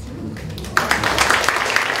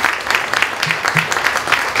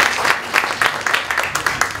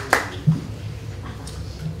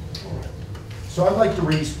 So I'd like to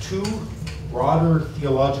raise two broader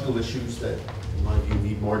theological issues that, in my view,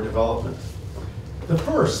 need more development. The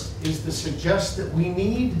first is to suggest that we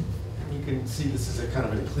need, and you can see this as a kind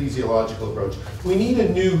of an ecclesiological approach, we need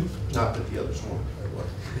a new, not that the others won't,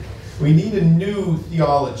 we need a new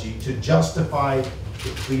theology to justify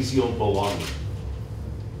ecclesial belonging.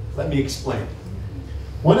 Let me explain.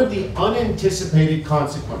 One of the unanticipated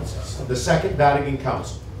consequences of the Second Vatican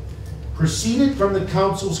Council proceeded from the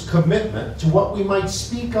Council's commitment to what we might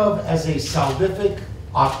speak of as a salvific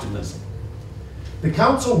optimism. The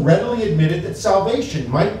Council readily admitted that salvation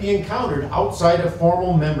might be encountered outside of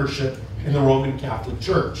formal membership in the Roman Catholic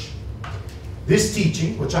Church. This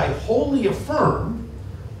teaching, which I wholly affirm,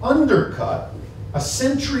 undercut a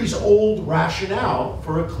centuries-old rationale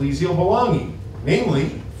for ecclesial belonging,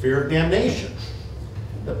 namely fear of damnation.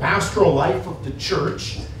 The pastoral life of the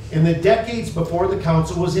Church in the decades before the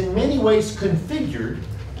Council was in many ways configured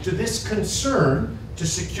to this concern to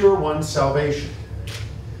secure one's salvation.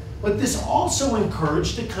 But this also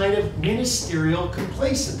encouraged a kind of ministerial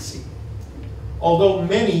complacency. Although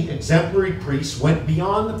many exemplary priests went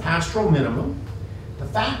beyond the pastoral minimum, the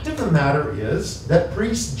fact of the matter is that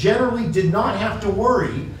priests generally did not have to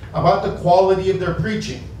worry about the quality of their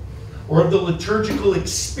preaching or of the liturgical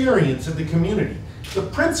experience of the community. The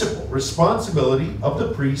principal responsibility of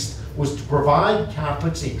the priest was to provide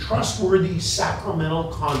Catholics a trustworthy sacramental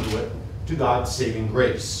conduit to God's saving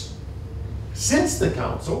grace. Since the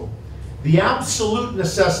Council, the absolute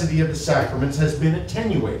necessity of the sacraments has been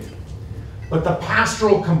attenuated, but the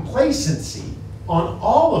pastoral complacency on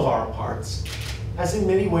all of our parts has in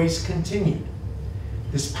many ways continued.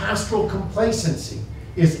 This pastoral complacency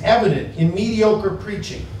is evident in mediocre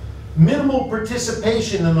preaching, minimal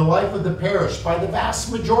participation in the life of the parish by the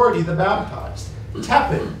vast majority of the baptized,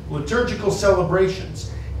 tepid liturgical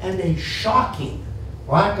celebrations, and a shocking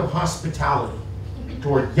lack of hospitality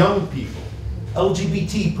toward young people,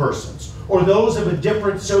 LGBT persons, or those of a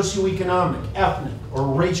different socioeconomic, ethnic,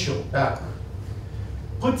 or racial background.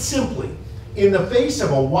 Put simply, in the face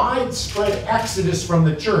of a widespread exodus from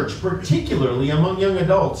the church, particularly among young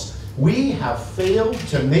adults, we have failed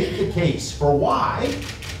to make the case for why,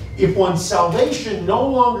 if one's salvation no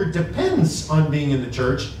longer depends on being in the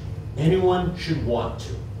church, anyone should want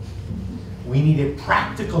to. We need a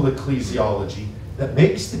practical ecclesiology that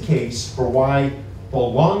makes the case for why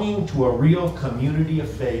belonging to a real community of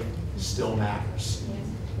faith still matters.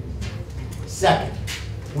 Second,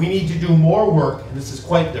 we need to do more work, and this is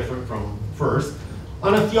quite different from first,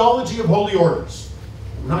 on a theology of holy orders.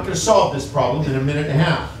 I'm not going to solve this problem in a minute and a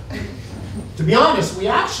half. To be honest, we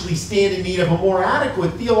actually stand in need of a more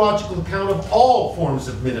adequate theological account of all forms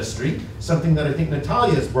of ministry, something that I think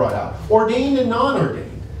Natalia has brought out, ordained and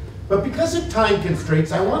non-ordained. But because of time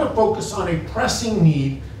constraints, I want to focus on a pressing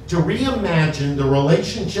need to reimagine the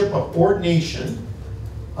relationship of ordination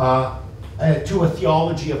to a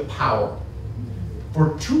theology of power.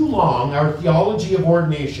 For too long, our theology of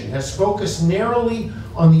ordination has focused narrowly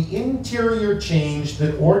on the interior change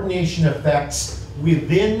that ordination affects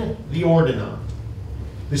within the ordinand.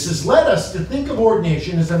 This has led us to think of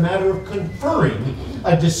ordination as a matter of conferring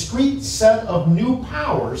a discrete set of new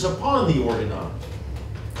powers upon the ordinand.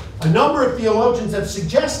 A number of theologians have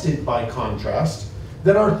suggested, by contrast,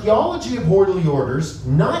 that our theology of holy orders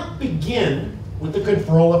not begin with the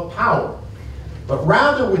conferral of power, but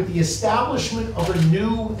rather with the establishment of a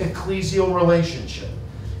new ecclesial relationship,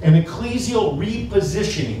 an ecclesial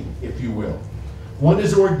repositioning, if you will. One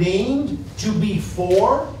is ordained to be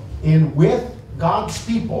for and with God's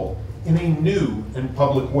people in a new and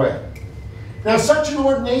public way. Now, such an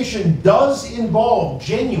ordination does involve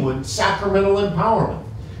genuine sacramental empowerment,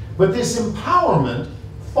 but this empowerment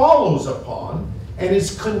follows upon and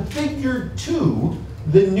is configured to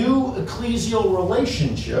the new ecclesial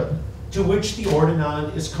relationship to which the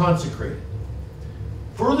ordinand is consecrated.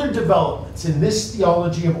 Further developments in this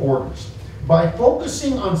theology of orders, by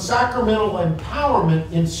focusing on sacramental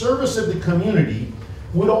empowerment in service of the community,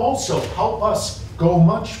 would also help us go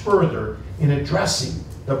much further in addressing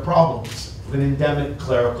the problems of an endemic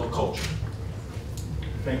clerical culture.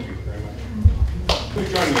 Thank you very much.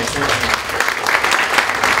 Please join me in saying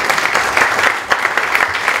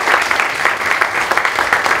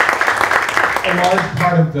a large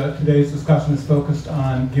part of today's discussion is focused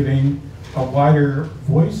on giving a wider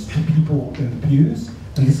voice to people in the pews.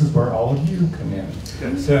 And this is where all of you come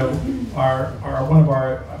in. So one of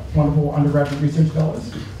our wonderful undergraduate research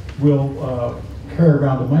fellows will carry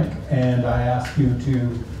around the mic, and I ask you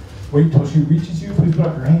to wait till she reaches you. Please put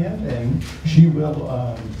up your hand, and she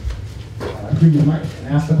will bring the mic and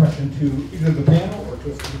ask the question to either the panel or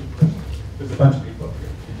to a student person. There's a bunch of people up here.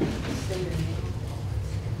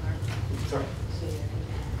 Sorry.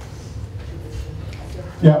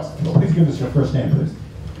 Yeah, please give us your first name, please.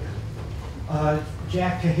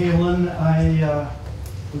 Jack Cahalan. I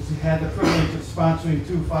had the privilege of sponsoring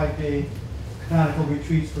 2 5-day canonical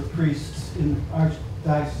retreats for priests in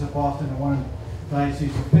Archdiocese of Boston and one in the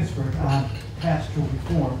Diocese of Pittsburgh on pastoral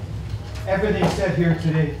reform. Everything said here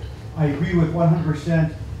today, I agree with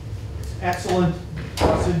 100%. It's excellent.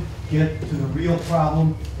 Doesn't get to the real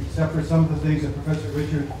problem, except for some of the things that Professor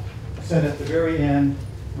Richard said at the very end.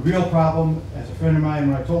 The real problem, as a friend of mine,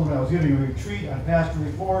 when I told him I was giving a retreat on pastoral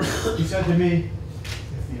reform, he said to me,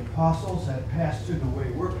 if the apostles had pastored the way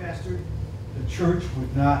we're pastored, the church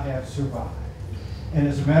would not have survived. And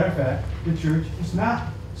as a matter of fact, the church is not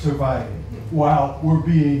surviving while we're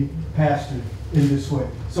being pastored in this way.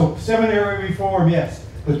 So seminary reform, yes,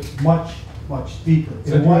 but much, much deeper.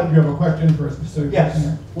 So do you have a question for a specific person?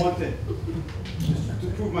 Yes, one thing, just to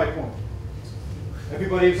prove my point.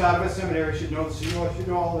 Everybody who's out of a seminary should know this, should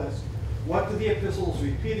know all this. What do the epistles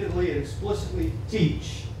repeatedly and explicitly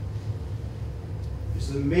teach is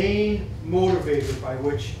the main motivator by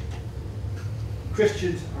which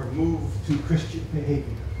Christians are moved to Christian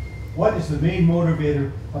behavior. What is the main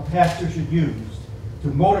motivator a pastor should use to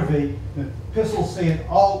motivate? The epistles say it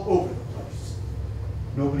all over the place.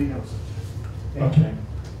 Nobody knows it. Okay.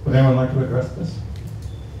 Would anyone like to address this?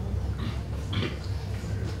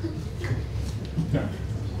 No.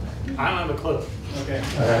 I don't have a clue. Okay.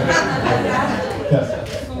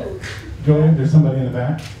 Yes. Julian, there's somebody in the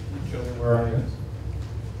back. Julian, where are you?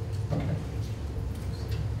 Okay.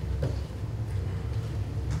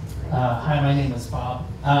 Hi, my name is Bob.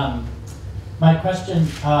 My question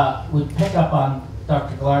would pick up on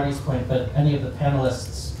Dr. Gaillardet's point, but any of the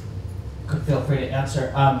panelists could feel free to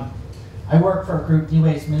answer. I work for a group, New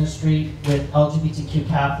Ways Ministry, with LGBTQ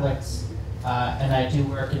Catholics, and I do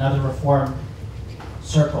work in other Reform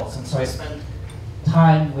circles. And so I spend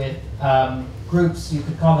time with groups, you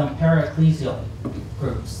could call them para-ecclesial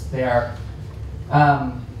groups. They are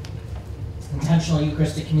intentional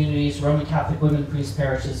Eucharistic communities, Roman Catholic women priest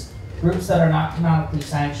parishes, groups that are not canonically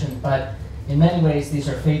sanctioned, but in many ways these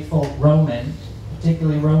are faithful Roman,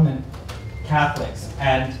 particularly Roman Catholics.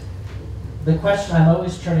 And the question I'm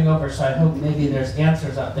always turning over, so I hope maybe there's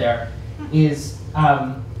answers up there, is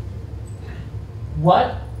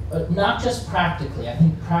what, not just practically, I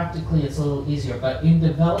think practically it's a little easier, but in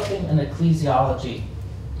developing an ecclesiology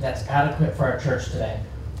that's adequate for our church today,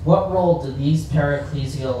 what role do these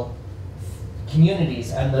para-ecclesial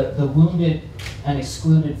communities and the wounded and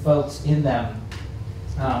excluded folks in them,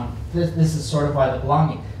 this is sort of why the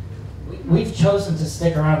belonging. We've chosen to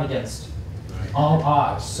stick around against all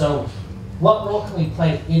odds. So what role can we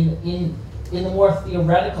play in the more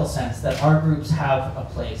theoretical sense that our groups have a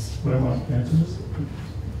place? Would anyone answer this?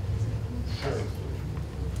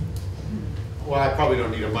 Well, I probably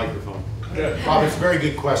don't need a microphone. Bob, it's a very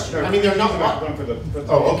good question. I mean, they're not.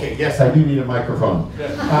 Oh, okay. Yes, I do need a microphone.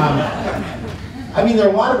 I mean, there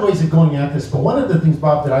are a lot of ways of going at this, but one of the things,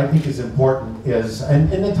 Bob, that I think is important is, and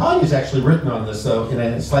Natalia's actually written on this, though, in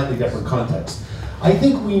a slightly different context. I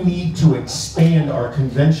think we need to expand our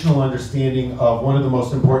conventional understanding of one of the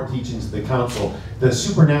most important teachings of the Council, the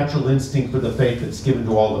supernatural instinct for the faith that's given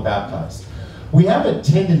to all the baptized. We have a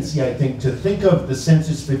tendency, I think, to think of the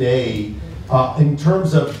sensus fidei in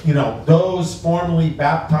terms of, you know, those formally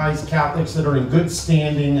baptized Catholics that are in good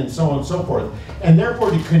standing and so on and so forth, and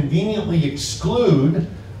therefore to conveniently exclude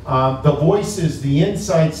the voices, the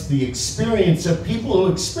insights, the experience of people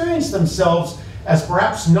who experience themselves as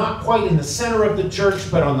perhaps not quite in the center of the church,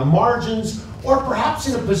 but on the margins, or perhaps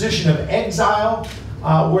in a position of exile,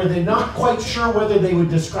 where they're not quite sure whether they would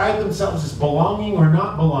describe themselves as belonging or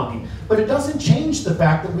not belonging. But it doesn't change the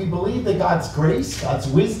fact that we believe that God's grace, God's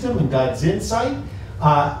wisdom, and God's insight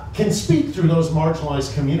can speak through those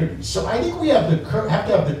marginalized communities. So I think we have to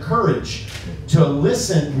have the courage to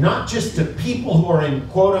listen not just to people who are in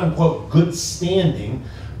quote-unquote good standing,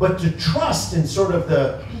 but to trust in sort of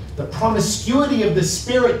the promiscuity of the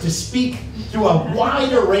Spirit to speak through a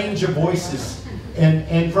wider range of voices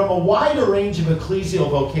and from a wider range of ecclesial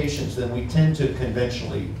vocations than we tend to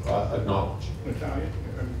conventionally acknowledge. Natalia?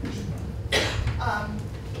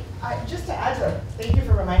 Just to add to it, thank you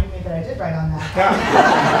for reminding me that I did write on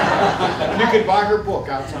that. You could buy her book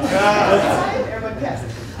outside. Everyone, yes.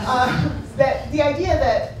 that the idea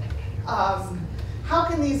that how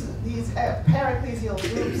can these para-ecclesial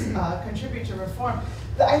groups contribute to reform?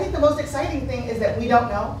 I think the most exciting thing is that we don't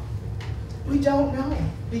know. We don't know,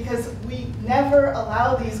 because we never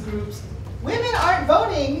allow these groups. Women aren't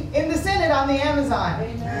voting in the Synod on the Amazon.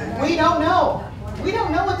 Amen. We don't know. We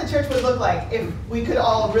don't know what the church would look like if we could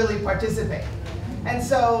all really participate. And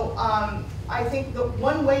so I think the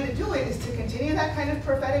one way to do it is to continue that kind of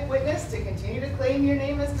prophetic witness, to continue to claim your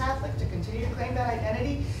name as Catholic, to continue to claim that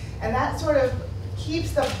identity. And that sort of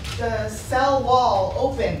keeps the cell wall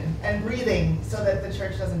open and breathing so that the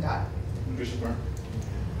church doesn't die. Bishop Mark.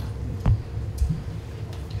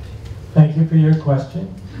 Thank you for your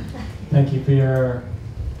question. Thank you for your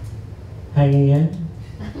hanging in.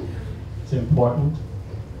 It's important.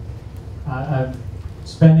 I'm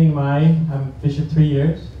Bishop 3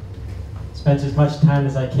 years. Spent as much time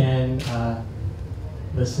as I can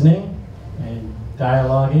listening and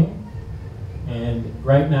dialoguing. And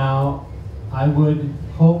right now, I would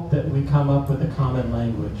hope that we come up with a common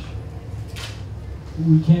language.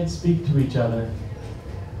 We can't speak to each other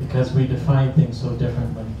because we define things so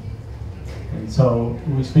differently. And so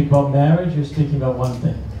when we speak about marriage, you're speaking about one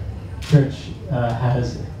thing. Church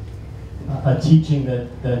has a teaching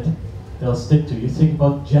that they'll stick to. You think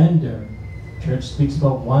about gender, church speaks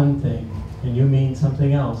about one thing, and you mean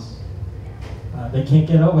something else. They can't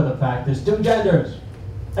get over the fact there's two genders.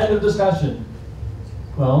 End of discussion.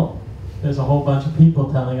 Well, there's a whole bunch of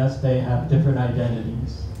people telling us they have different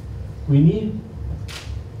identities. We need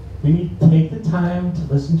to take the time to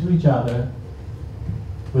listen to each other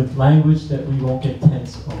with language that we won't get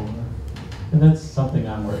tense over. And that's something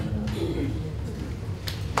I'm working on.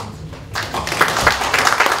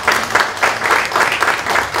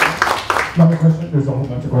 Another question? There's a whole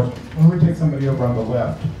bunch of questions. Why don't we take somebody over on the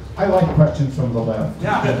left? I like questions from the left.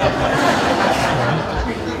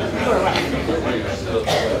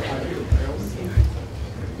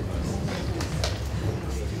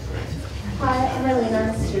 Hi, I'm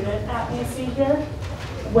Arlena, a student at BC here.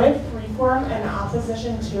 With reform and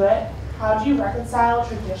opposition to it, how do you reconcile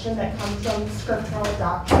tradition that comes from scriptural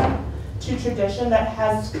doctrine to tradition that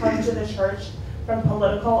has come to the church from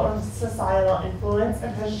political or societal influence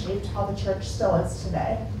and has shaped how the church still is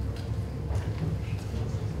today?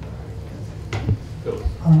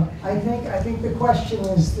 I think the question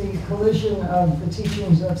is the collision of the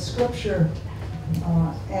teachings of Scripture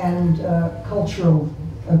and cultural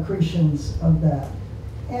accretions of that.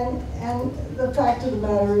 And the fact of the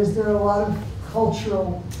matter is there are a lot of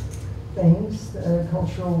cultural things,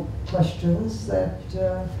 cultural questions that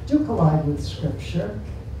do collide with Scripture.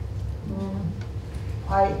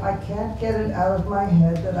 I can't get it out of my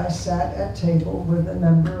head that I sat at table with a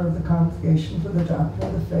member of the Congregation for the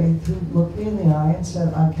Doctrine of the Faith who looked me in the eye and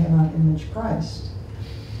said, I cannot image Christ.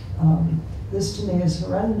 This to me is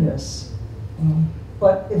horrendous.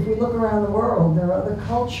 But if we look around the world, there are other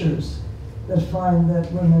cultures that find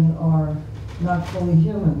that women are not fully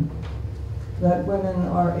human, that women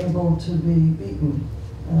are able to be beaten.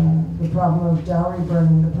 The problem of dowry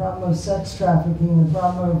burning, the problem of sex trafficking, the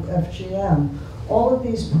problem of FGM. All of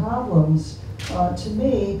these problems, to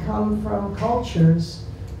me, come from cultures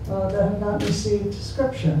that have not received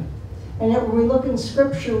Scripture. And yet when we look in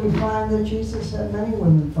Scripture, we find that Jesus had many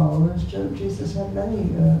women followers. Jesus had many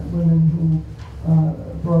women who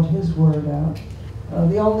brought his word out.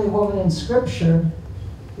 The only woman in Scripture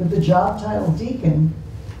with the job title deacon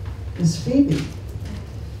is Phoebe.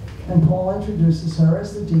 And Paul introduces her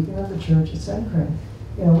as the deacon of the church at Cenchreae.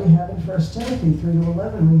 You know, we have in 1 Timothy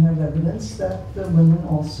 3-11, we have evidence that the women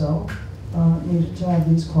also needed to have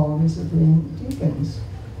these qualities of being deacons.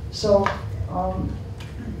 So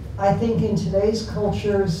I think in today's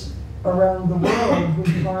cultures around the world,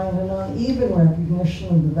 we find an uneven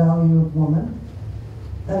recognition of the value of woman,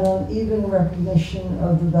 an uneven recognition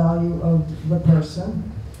of the value of the person,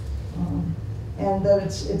 and that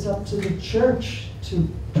it's up to the church to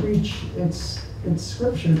preach its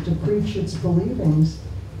Scripture, to preach its believings,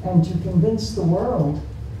 and to convince the world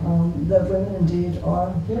that women indeed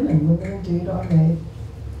are human, women indeed are made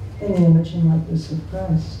in the image and likeness of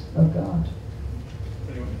Christ, of God.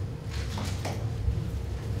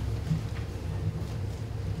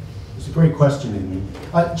 It's a great question, Amy.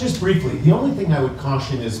 Just briefly, the only thing I would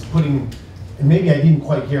caution is putting, and maybe I didn't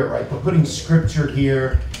quite hear it right, but putting Scripture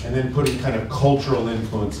here and then putting kind of cultural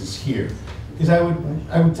influences here. Because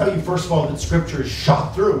I would tell you, first of all, that Scripture is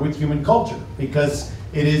shot through with human culture, because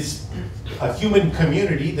it is a human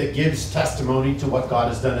community that gives testimony to what God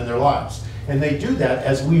has done in their lives. And they do that,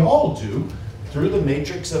 as we all do, through the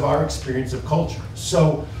matrix of our experience of culture.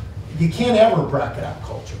 So you can't ever bracket out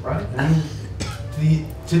culture, right? I mean,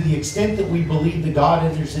 to the extent that we believe that God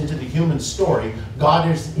enters into the human story, God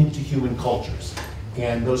enters into human cultures.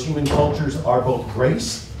 And those human cultures are both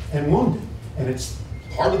grace and wounded. And it's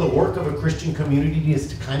part of the work of a Christian community is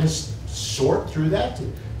to kind of sort through that, to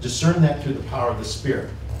discern that through the power of the Spirit.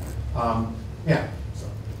 Yeah. So.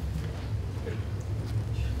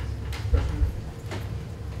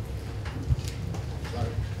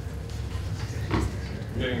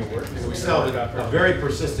 Getting a word? We still have a very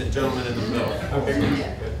persistent gentleman in the middle.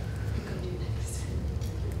 Okay.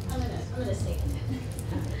 I'm gonna stay.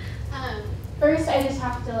 First, I just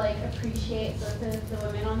have to appreciate both of the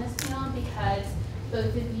women on this panel because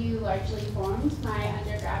both of you largely formed my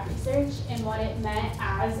undergrad research and what it meant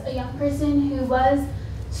as a young person who was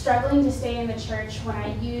struggling to stay in the church when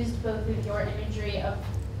I used both of your imagery of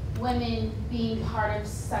women being part of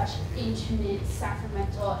such intimate,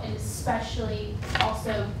 sacramental, and especially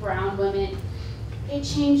also brown women. It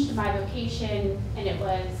changed my vocation and it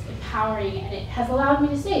was empowering and it has allowed me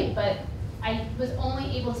to stay, but I was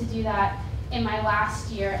only able to do that in my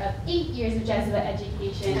last year of 8 years of Jesuit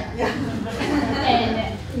education.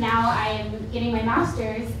 And now I am getting my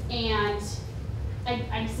master's and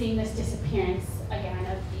I'm seeing this disappearance again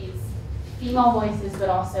of these female voices, but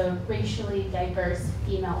also racially diverse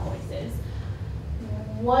female voices.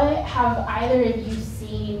 What have either of you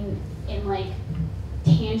seen in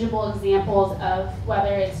tangible examples of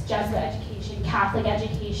whether it's Jesuit education, Catholic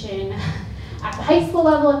education, at the high school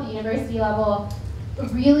level, at the university level,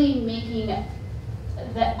 really making the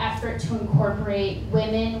effort to incorporate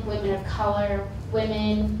women of color,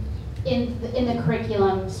 women in the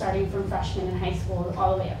curriculum starting from freshman in high school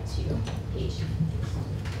all the way up to PhD?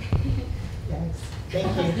 Yes,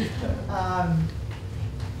 thank you.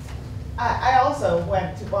 I also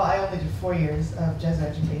went to, well, I only did 4 years of Jesuit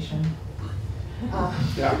education.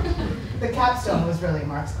 The capstone was really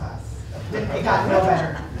Mark's class. It got no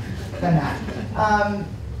better than that.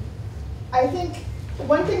 I think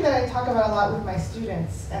one thing that I talk about a lot with my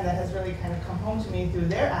students and that has really kind of come home to me through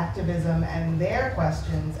their activism and their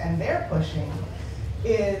questions and their pushing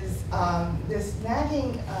is this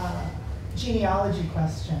nagging genealogy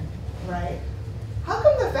question, right? How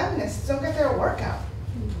come the feminists don't get their work out?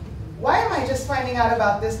 Why am I just finding out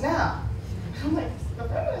about this now? I'm like, the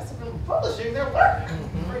feminists have been publishing their work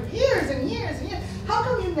for years and years and years. How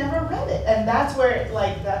come you never read it? And that's where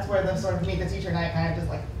the sort of meet the teacher night kind of just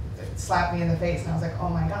slapped me in the face, and I was like, oh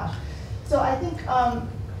my gosh. So I think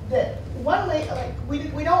that one way,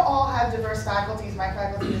 we don't all have diverse faculties. My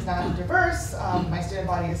faculty is not diverse. My student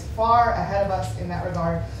body is far ahead of us in that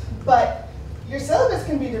regard. But your syllabus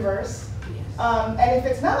can be diverse. And if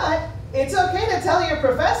it's not, it's okay to tell your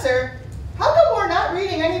professor, how come we're not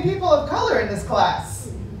reading any people of color in this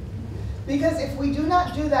class? Because if we do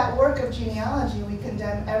not do that work of genealogy, we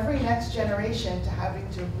condemn every next generation to having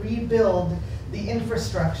to rebuild the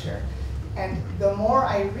infrastructure. And the more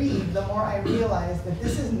I read, the more I realize that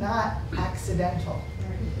this is not accidental.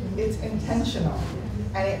 It's intentional.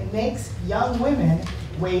 And it makes young women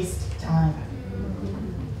waste time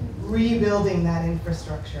rebuilding that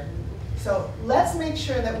infrastructure. So let's make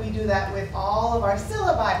sure that we do that with all of our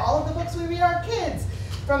syllabi, all of the books we read our kids,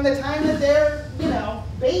 from the time that they're,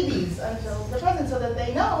 babies until the present, so that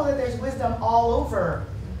they know that there's wisdom all over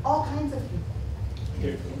all kinds of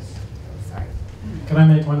people. Sorry. Can I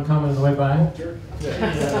make one comment on the way by? Sure.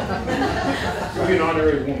 You'll be an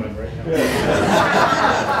honorary woman right now.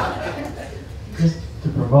 Just to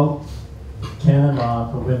promote canon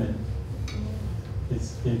law for women.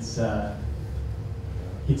 It's a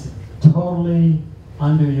totally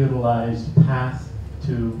underutilized path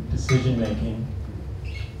to decision making,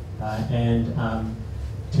 and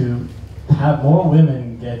to have more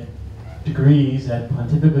women get degrees at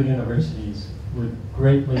pontifical universities would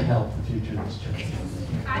greatly help the future of this church.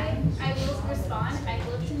 I will respond. I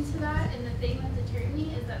looked into that, and the thing that deterred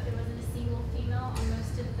me is that there wasn't a single female on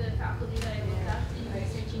most of the faculty that I looked up in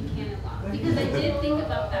researching canon law. Because I did think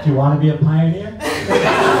about that. Do you want to be a pioneer?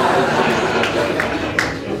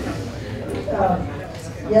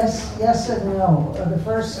 Yes and no. The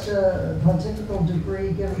first pontifical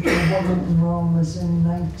degree given to a woman in Rome was in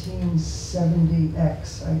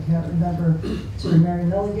 1970X. I can't remember, to Mary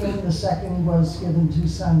Milligan. The second was given to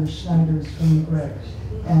Sandra Schneiders from the Greg.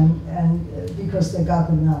 And because they got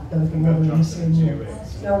them knocked out in the same year.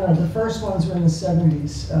 No, the first ones were in the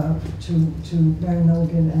 70s to Mary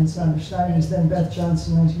Milligan and Sandra Schneiders, then Beth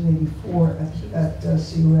Johnson, 1984 at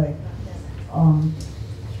CUA.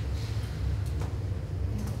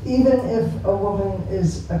 Even if a woman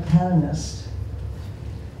is a canonist,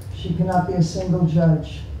 she cannot be a single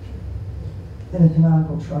judge in a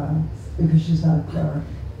canonical trial because she's not a cleric.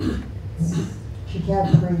 She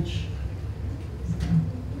can't preach.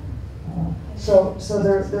 So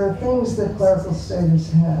there are things that clerical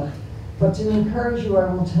status have. But to encourage you,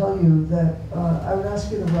 I will tell you that I would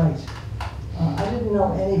ask you to write. I didn't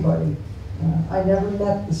know anybody. I never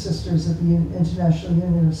met the sisters at the International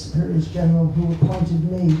Union of Superiors General who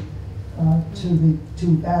appointed me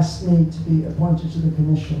to ask me to be appointed to the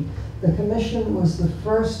commission. The commission was the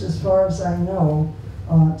first, as far as I know,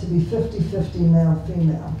 to be 50-50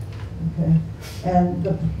 male-female. Okay, and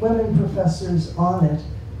the women professors on it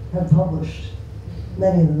have published.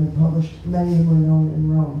 Many of them have published. Many of them were known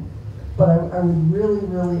in Rome. But I would really,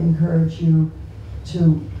 really encourage you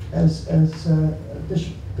to, as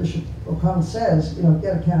Bishop O'Connell says, you know,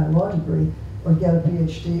 get a canon law degree, or get a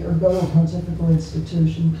PhD, or go to a pontifical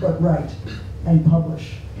institution, but write and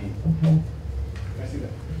publish. Okay. I see that.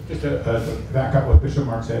 Just to back up what Bishop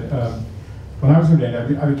Mark said, when I was ordained,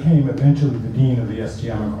 I became eventually the dean of the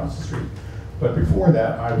STM across the street. But before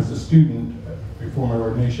that, I was a student before my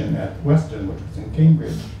ordination at Weston, which was in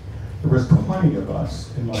Cambridge. There was 20 of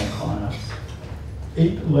us in my class,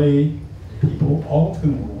 8 lay people, all of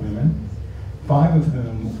whom were women, 5 of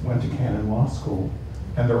whom went to canon law school,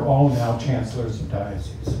 and they're all now chancellors of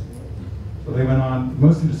dioceses. So they went on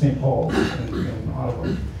mostly to St. Paul's in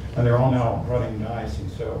Ottawa, and they're all now running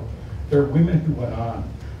dioceses. So there are women who went on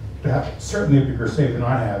to have certainly a bigger say than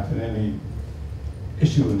I have in any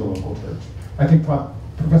issue in the local church. I think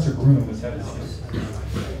Professor Groom has had his say.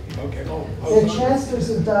 Okay. They're chancellors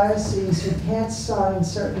of dioceses who can't sign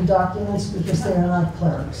certain documents because they are not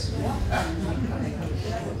clerics.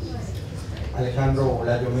 Alejandro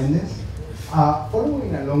Olayo Mendez.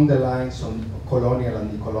 Following along the lines on colonial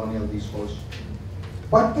and decolonial discourse,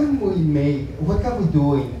 what can we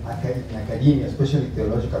do in academia, especially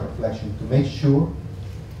theological reflection, to make sure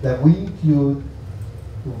that we include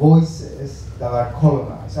voices that are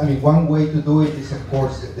colonized? I mean, one way to do it is, of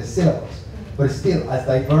course, the syllabus, but still, as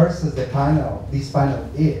diverse as this panel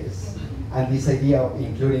is, and this idea of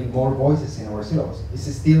including more voices in our syllabus,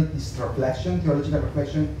 this reflection, theological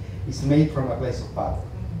reflection, is made from a place of power.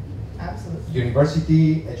 Absolutely.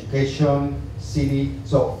 University, education, city.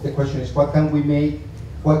 So the question is, what can we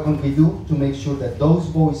do to make sure that those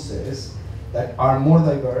voices that are more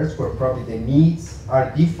diverse, where probably the needs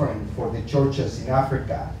are different for the churches in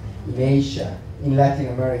Africa, in Asia, in Latin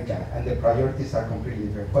America, and the priorities are completely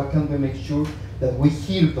different. What can we make sure that we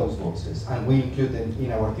hear those voices and we include them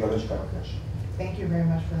in our theological reflection? Thank you very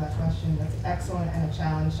much for that question. That's excellent and a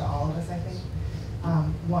challenge to all of us, I think.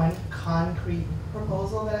 One concrete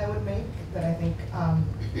proposal that I would make, that I think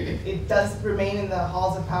it does remain in the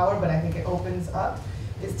halls of power, but I think it opens up,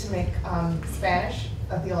 is to make Spanish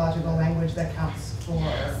a theological language that counts for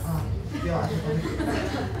theological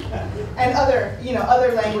and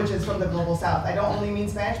other languages from the global south. I don't only mean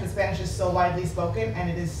Spanish, but Spanish is so widely spoken and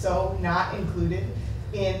it is so not included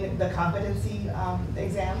in the competency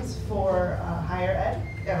exams for higher ed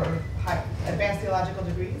or advanced theological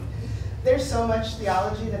degrees. There's so much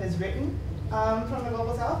theology that is written from the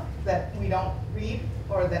global south that we don't read,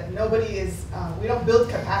 or that we don't build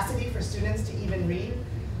capacity for students to even read.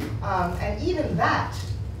 And even that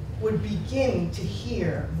would begin to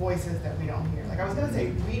hear voices that we don't hear. Like I was gonna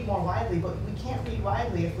say read more widely, but we can't read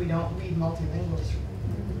widely if we don't read multilingually.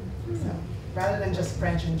 So rather than just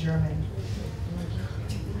French and German.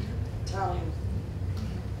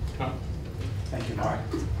 Thank you, Mark.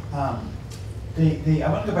 I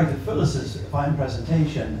want to go back to Phyllis's fine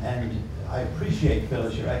presentation, and I appreciate,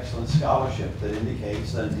 Phyllis, your excellent scholarship that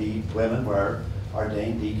indicates that indeed women were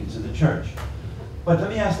ordained deacons of the church. But let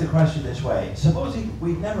me ask the question this way. Supposing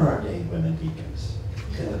we've never ordained women deacons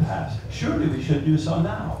in the past, surely we should do so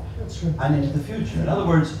now. That's true. And into the future. In other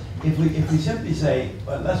words, if we simply say,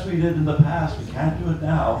 well, unless we did in the past, we can't do it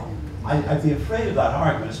now, I'd be afraid of that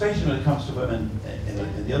argument, especially when it comes to women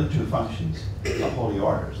in the other two functions of holy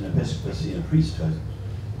orders, in episcopacy and priesthood,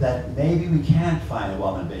 that maybe we can't find a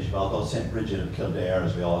woman bishop, although St. Bridget of Kildare,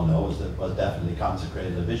 as we all know, was definitely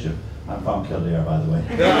consecrated a bishop. I'm from Kildare, by the way.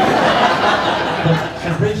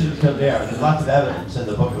 St. Bridget of Kildare, there's lots of evidence in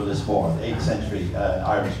the Book of Lismore, the 8th century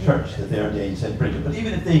Irish church, that they ordained St. Bridget. But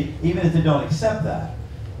even if they don't accept that,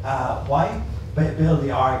 why build the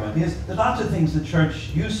argument? Because there's lots of things the church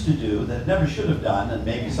used to do that it never should have done, and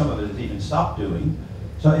maybe some of it has even stopped doing.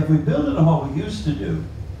 So if we build it on what we used to do,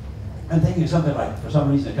 and thinking of something like, for some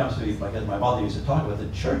reason it comes to me, like as my mother used to talk about the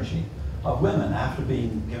churching of women after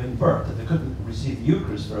giving birth, that they couldn't receive the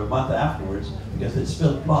Eucharist for a month afterwards because they'd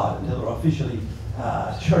spilled blood until they were officially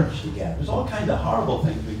churched again. There's all kinds of horrible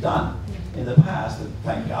things we've done in the past, and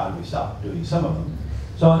thank God we stopped doing some of them.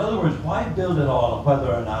 So in other words, why build it all on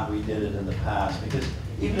whether or not we did it in the past? Because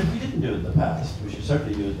even if we didn't do it in the past, we should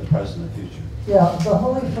certainly do it in the present and future. Yeah, the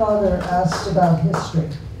Holy Father asked about history.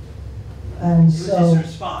 And It was so, his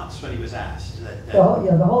response when he was asked. the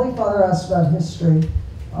Holy Father asked about history,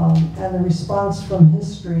 and the response from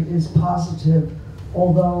history is positive,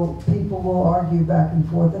 although people will argue back and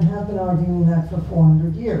forth and have been arguing that for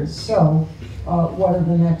 400 years. So, what are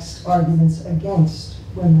the next arguments against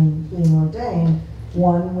women being ordained?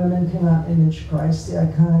 One, women cannot image Christ, the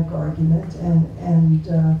iconic argument, and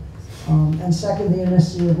second, the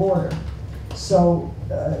unicity of order. So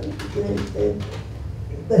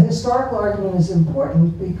the historical argument is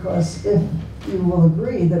important because if you will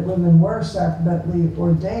agree that women were sacramentally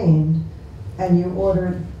ordained and you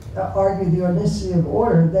argue the unicity of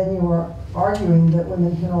order, then you are arguing that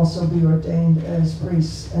women can also be ordained as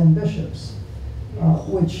priests and bishops,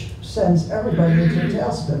 which sends everybody into a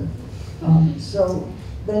tailspin. So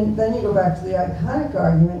then you go back to the iconic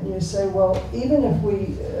argument and you say, well, even if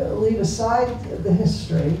we leave aside the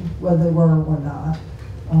history, whether they were or were not,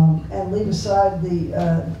 and leave aside the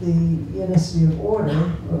unicity of order,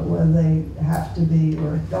 whether they have to be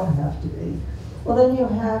or don't have to be, well, then you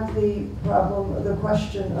have the problem, the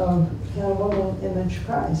question of can a woman image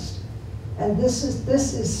Christ? And this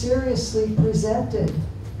is seriously presented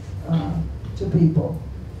to people,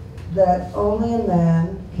 that only a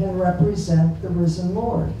man can represent the risen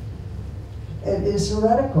Lord. It is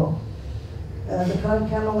heretical. The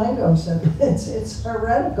Camerlengo said it's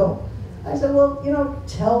heretical. I said, well,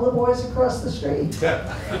 tell the boys across the street,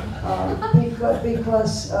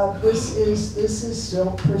 because this is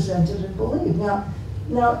still presented and believed. Now,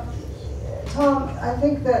 Tom, I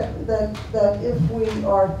think that if we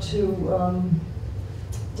are to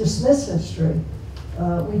dismiss history,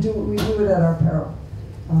 we do it at our peril.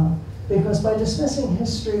 Because by dismissing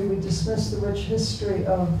history, we dismiss the rich history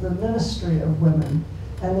of the ministry of women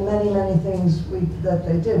and the many, many things that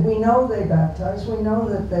they did. We know they baptized. We know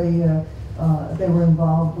that they were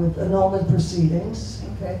involved with annulment proceedings.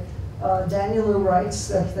 Okay, Daniel writes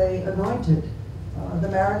that they anointed. The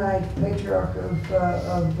Maronite patriarch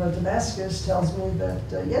of Damascus tells me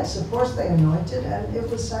that yes, of course they anointed, and it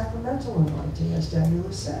was sacramental anointing, as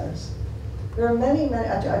Daniel says. There are many,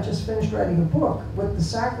 I just finished writing a book with the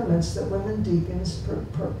sacraments that women deacons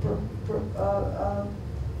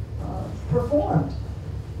performed.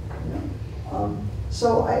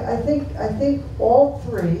 So I think all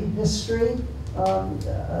three, history,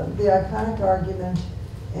 the iconic argument,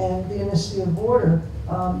 and the unicity of order,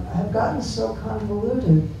 have gotten so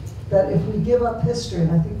convoluted that if we give up history,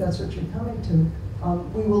 and I think that's what you're coming to,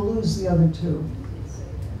 we will lose the other two.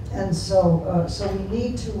 And so we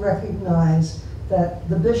need to recognize that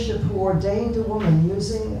the bishop who ordained a woman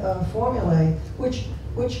using formulae, which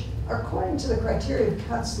according to the criteria of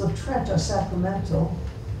Council of Trent are sacramental,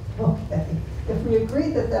 okay, if we agree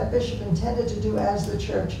that that bishop intended to do as the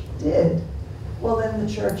church did, well then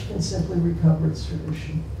the church can simply recover its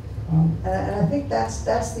tradition. And I think that's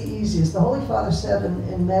the easiest. The Holy Father said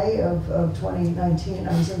in May of 2019,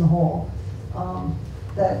 I was in the hall,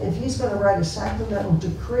 that if he's going to write a sacramental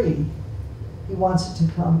decree, he wants it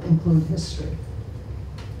to include history.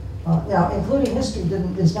 Now, including history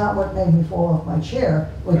is not what made me fall off my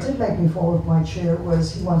chair. What did make me fall off my chair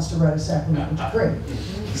was he wants to write a sacramental decree.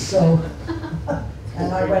 So,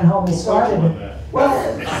 and I went home and started it. Well,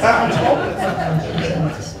 I told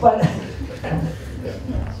him, but.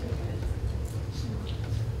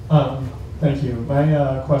 Thank you.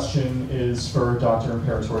 My question is for Dr.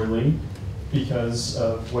 Imperatori-Lee, because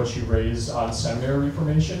of what you raised on seminary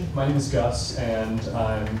reformation. My name is Gus, and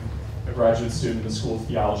I'm a graduate student in the School of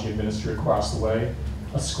Theology administered across the way,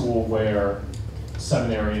 a school where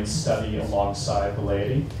seminarians study alongside the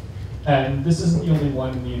laity. And this isn't the only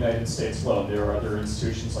one in the United States alone. There are other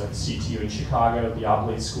institutions like the CTU in Chicago, the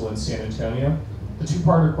Oblate School in San Antonio. The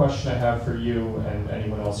two-parter question I have for you and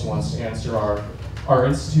anyone else who wants to answer are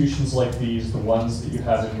institutions like these the ones that you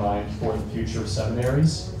have in mind for the future of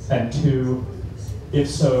seminaries? And two, if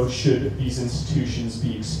so, should these institutions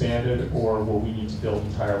be expanded, or will we need to build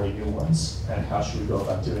entirely new ones? And how should we go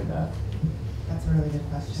about doing that? That's a really good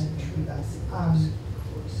question.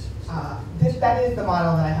 That is the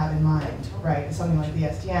model that I have in mind, right? Something like the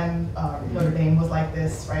STM, Notre Dame was like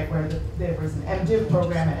this, right? Where there was an MDiv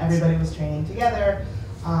program and everybody was training together.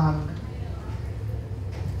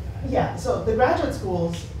 Yeah, so the graduate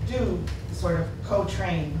schools do sort of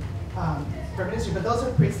co-train for ministry, but those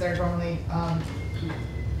are priests that are normally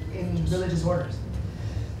in religious orders.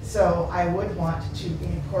 So I would want to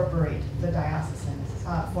incorporate the diocesan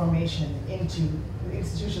formation into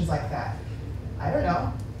institutions like that. I don't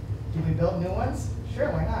know. Do we build new ones?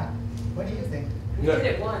 Sure, why not? What do you think? We did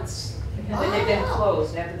it once. And they've been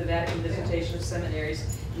closed after the Vatican visitation of seminaries.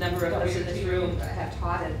 A number of us in this room have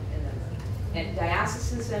taught in them. And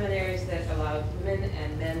diocesan seminaries that allowed women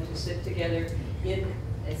and men to sit together in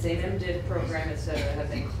a same MDiv program, etc., have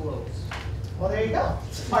been closed. Well, there you go.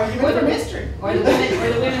 Argument for mystery. Or the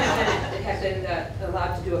women have been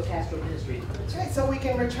allowed to do a pastoral ministry. That's right. So we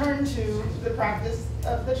can return to the practice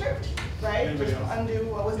of the church, right? Just undo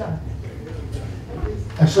what was done.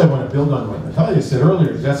 Actually, I want to build on what Natalia said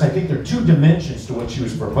earlier. Because I think there are two dimensions to what she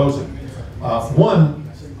was proposing.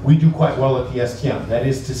 One, we do quite well at the STM. That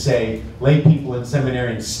is to say, lay people in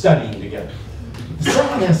seminarians studying together. The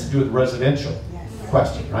second has to do with residential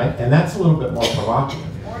question, right? And that's a little bit more provocative.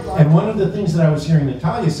 And one of the things that I was hearing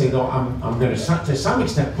Natalia say, though, I'm going to some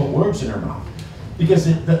extent put words in her mouth, because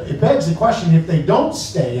it begs the question, if they don't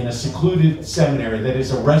stay in a secluded seminary that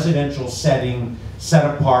is a residential setting set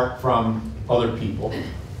apart from other people,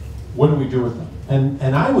 what do we do with them?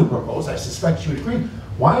 And I would propose, I suspect you would agree,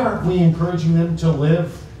 why aren't we encouraging them to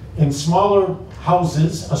live in smaller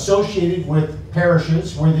houses associated with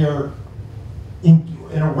parishes where they're in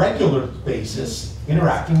a regular basis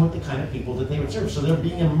interacting with the kind of people that they would serve? So they're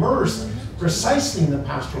being immersed precisely in the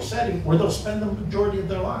pastoral setting where they'll spend the majority of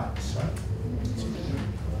their lives. Right?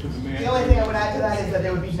 The only thing I would add to that is that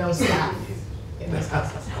there would be no staff in this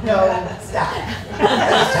house. No staff.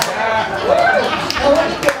 No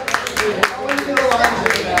one do the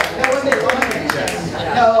laundry. No one do laundry.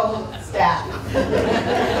 No staff.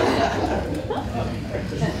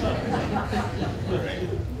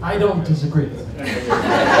 I don't disagree.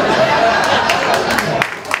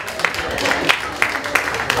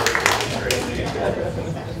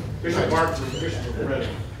 Bishop Mark from Bishop of Red.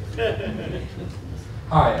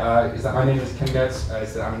 Hi, my name is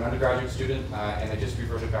Gaillardetz. I'm an undergraduate student, and I just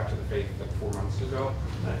reverted back to the faith like 4 months ago.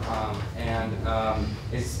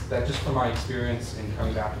 Is that just from my experience in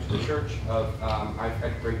coming back into the church? I've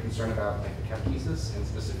had great concern about like the catechesis and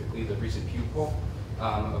specifically the recent pew poll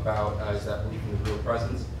about is that belief in the real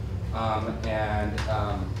presence,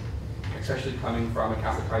 especially coming from a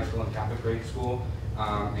Catholic high school and Catholic grade school.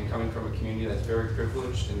 And coming from a community that's very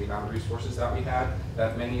privileged in the amount of resources that we had,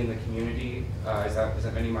 that many in the community, is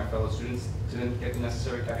that many of my fellow students didn't get the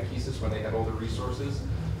necessary catechesis when they had all the resources.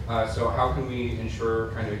 So how can we ensure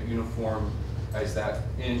kind of uniform is that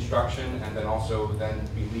instruction and then also then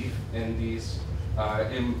belief in these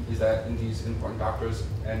in these important doctrines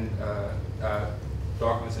and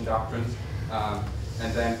dogmas and doctrines,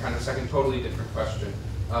 and then kind of second totally different question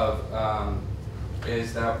of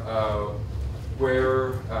is that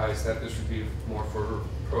where is that this would be more for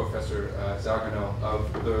Professor Zagano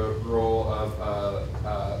of the role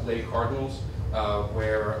of lay cardinals,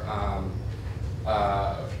 where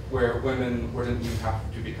women wouldn't even have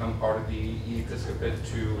to become part of the episcopate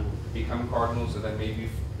to become cardinals, and then maybe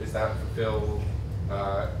is that fulfill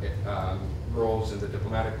roles in the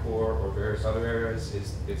diplomatic corps or various other areas?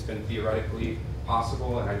 It's been theoretically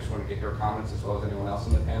possible, and I just want to get your comments as well as anyone else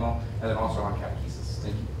in the panel, and then also on catechesis.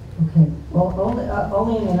 Thank you. Okay, well,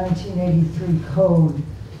 only in the 1983 code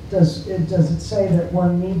does it say that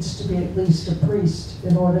one needs to be at least a priest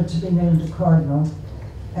in order to be named a cardinal,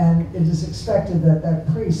 and it is expected that that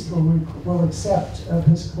priest will accept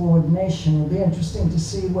episcopal ordination. It'll be interesting to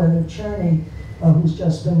see whether Czerny, who's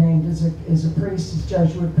just been named is a priest, he's a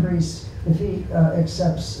Jesuit priest, if he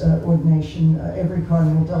accepts ordination. Every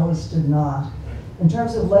cardinal does did not. In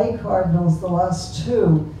terms of lay cardinals, the last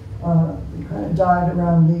two kind of died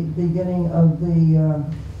around the beginning of the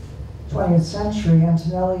 20th century.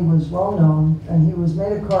 Antonelli was well known, and he was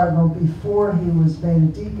made a cardinal before he was made a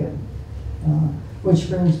deacon, which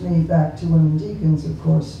brings me back to women deacons, of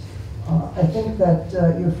course. I think that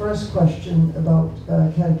your first question about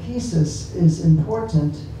catechesis is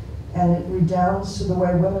important, and it redounds to the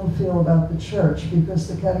way women feel about the church, because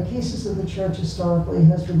the catechesis of the church historically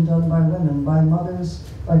has been done by women, by mothers,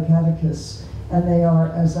 by catechists. And they are,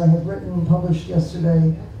 as I have written and published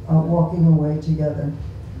yesterday, walking away together,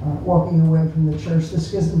 walking away from the church. The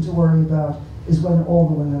schism to worry about is when all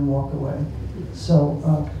the women walk away.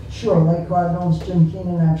 So, sure, lay cardinals, Jim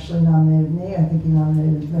Keenan actually nominated me. I think he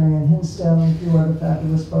nominated Marianne Hinsdale and a few other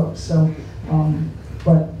fabulous folks. So,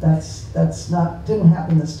 but that's not, didn't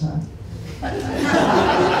happen this time.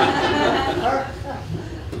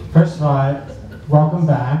 First of all, welcome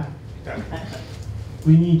back.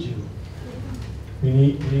 We need you. We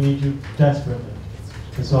need you desperately.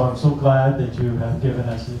 And so I'm so glad that you have given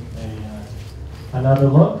us another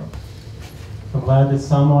look. I'm glad that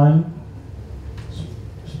someone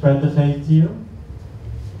spread the faith to you.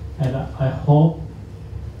 And I hope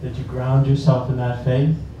that you ground yourself in that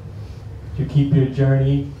faith. You keep your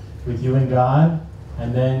journey with you and God,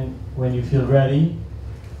 And then when you feel ready,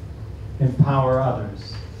 empower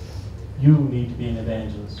others. You need to be an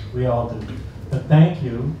evangelist. We all do. But thank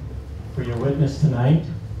you for your witness tonight.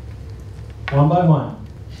 One by one.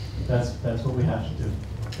 That's what we have to do.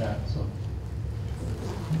 Yeah, so.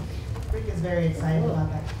 Rick is very excited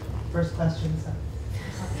about that first question. So.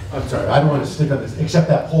 I'm sorry, I don't want to stick on this, except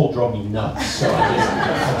that poll drove me nuts, so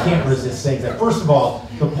I can't resist saying that. First of all,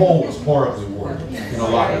 the poll was horribly worded in a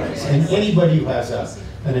lot of ways, and anybody who has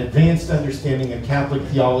an advanced understanding of Catholic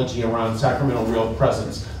theology around sacramental real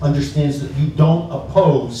presence understands that you don't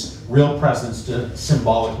oppose real presence to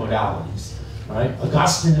symbolic modalities, right?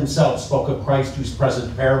 Augustine himself spoke of Christ who's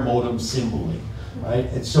present per modum symboli, right?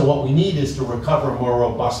 And so what we need is to recover a more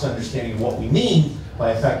robust understanding of what we mean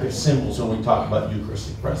by effective symbols when we talk about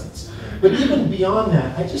Eucharistic presence. But even beyond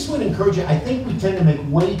that, I just want to encourage you, I think we tend to make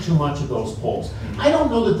way too much of those polls. I don't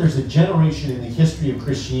know that there's a generation in the history of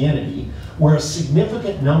Christianity where a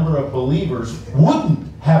significant number of believers wouldn't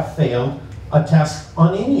have failed a test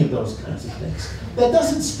on any of those kinds of things. That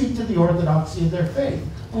doesn't speak to the orthodoxy of their faith.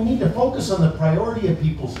 We need to focus on the priority of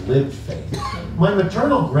people's lived faith. My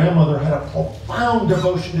maternal grandmother had a profound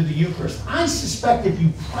devotion to the Eucharist. I suspect if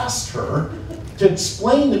you pressed her to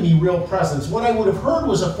explain to me real presence, what I would have heard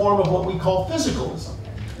was a form of what we call physicalism.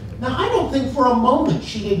 Now, I don't think for a moment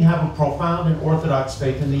she didn't have a profound and orthodox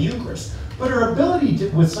faith in the Eucharist, but her ability to,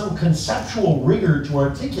 with some conceptual rigor to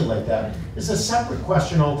articulate that is a separate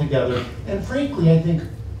question altogether, and frankly, I think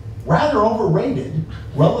rather overrated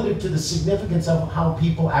relative to the significance of how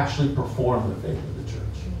people actually perform the faith of the church.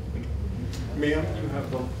 Ma'am, you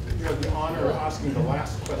have the honor of asking the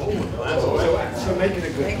last question. So make it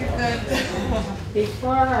a good one.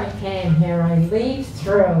 Before I came here, I leafed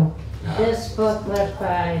through this booklet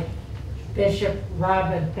by Bishop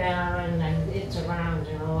Robert Barron, and it's around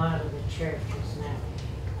in a lot of the churches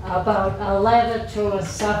now, about a letter to a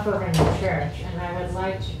suffering church, and I would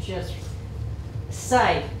like to just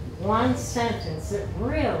cite one sentence that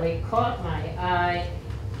really caught my eye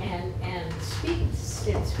and speaks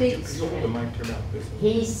to me.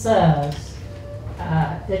 He says,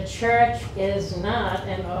 the church is not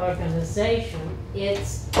an organization,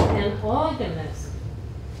 it's an organism.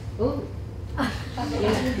 Ooh.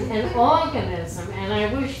 An organism, and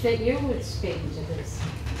I wish that you would speak to this.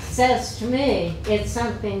 Says to me, it's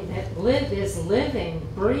something that is living,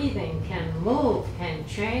 breathing, can move, can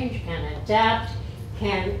change, can adapt,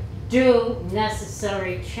 can do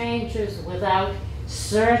necessary changes without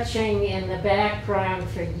searching in the background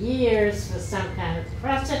for years for some kind of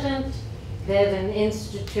precedent that an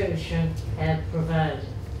institution had provided.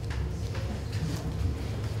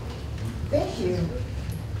 Thank you.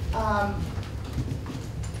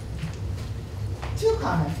 Two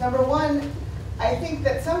comments. Number one, I think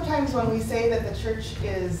that sometimes when we say that the church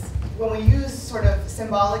is, when we use sort of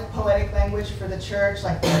symbolic, poetic language for the church,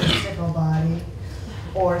 like the mystical body,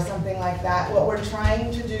 or something like that, what we're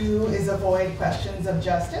trying to do is avoid questions of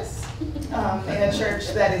justice in a church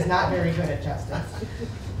that is not very good at justice.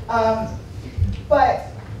 But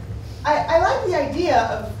I like the idea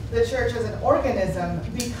of the church as an organism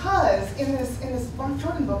because in this Mark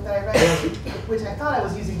Jordan book that I read, which I thought I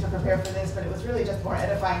was using to prepare for this, but it was really just more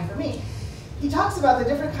edifying for me, he talks about the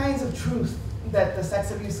different kinds of truth that the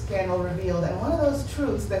sex abuse scandal revealed, and one of those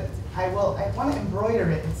truths that I want to embroider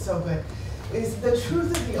it, it's so good, is the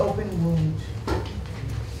truth of the open wound.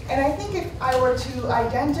 And I think if I were to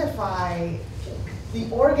identify the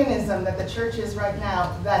organism that the church is right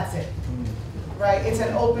now, that's it. Right? It's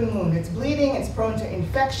an open wound. It's bleeding, it's prone to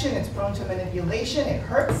infection, it's prone to manipulation, it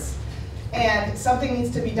hurts, and something needs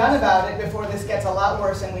to be done about it before this gets a lot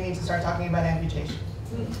worse and we need to start talking about amputation.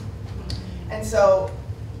 And so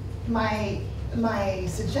my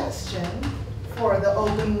suggestion for the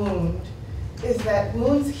open wound is that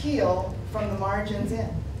wounds heal from the margins in,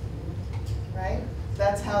 right?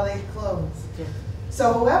 That's how they close.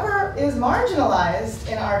 So whoever is marginalized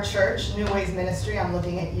in our church, New Ways Ministry, I'm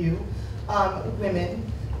looking at you, women,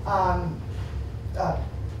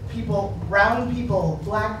 people, brown people,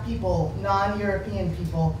 black people, non-European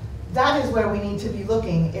people, that is where we need to be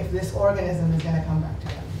looking if this organism is going to come back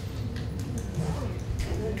together.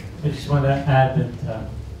 I just want to add that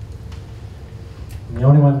I'm the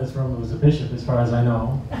only one in this room who was a bishop, as far as I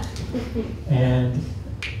know. And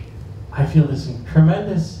I feel this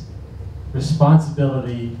tremendous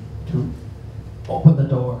responsibility to open the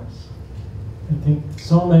doors. I think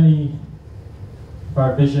so many of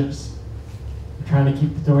our bishops are trying to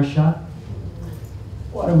keep the door shut.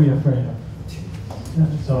 What are we afraid of?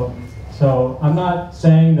 So I'm not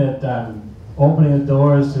saying that opening the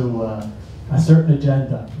doors to a certain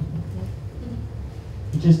agenda.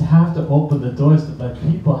 just have to open the doors to let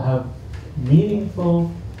people have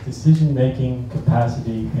meaningful decision-making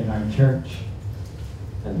capacity in our church.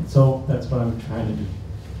 And so that's what I'm trying to do.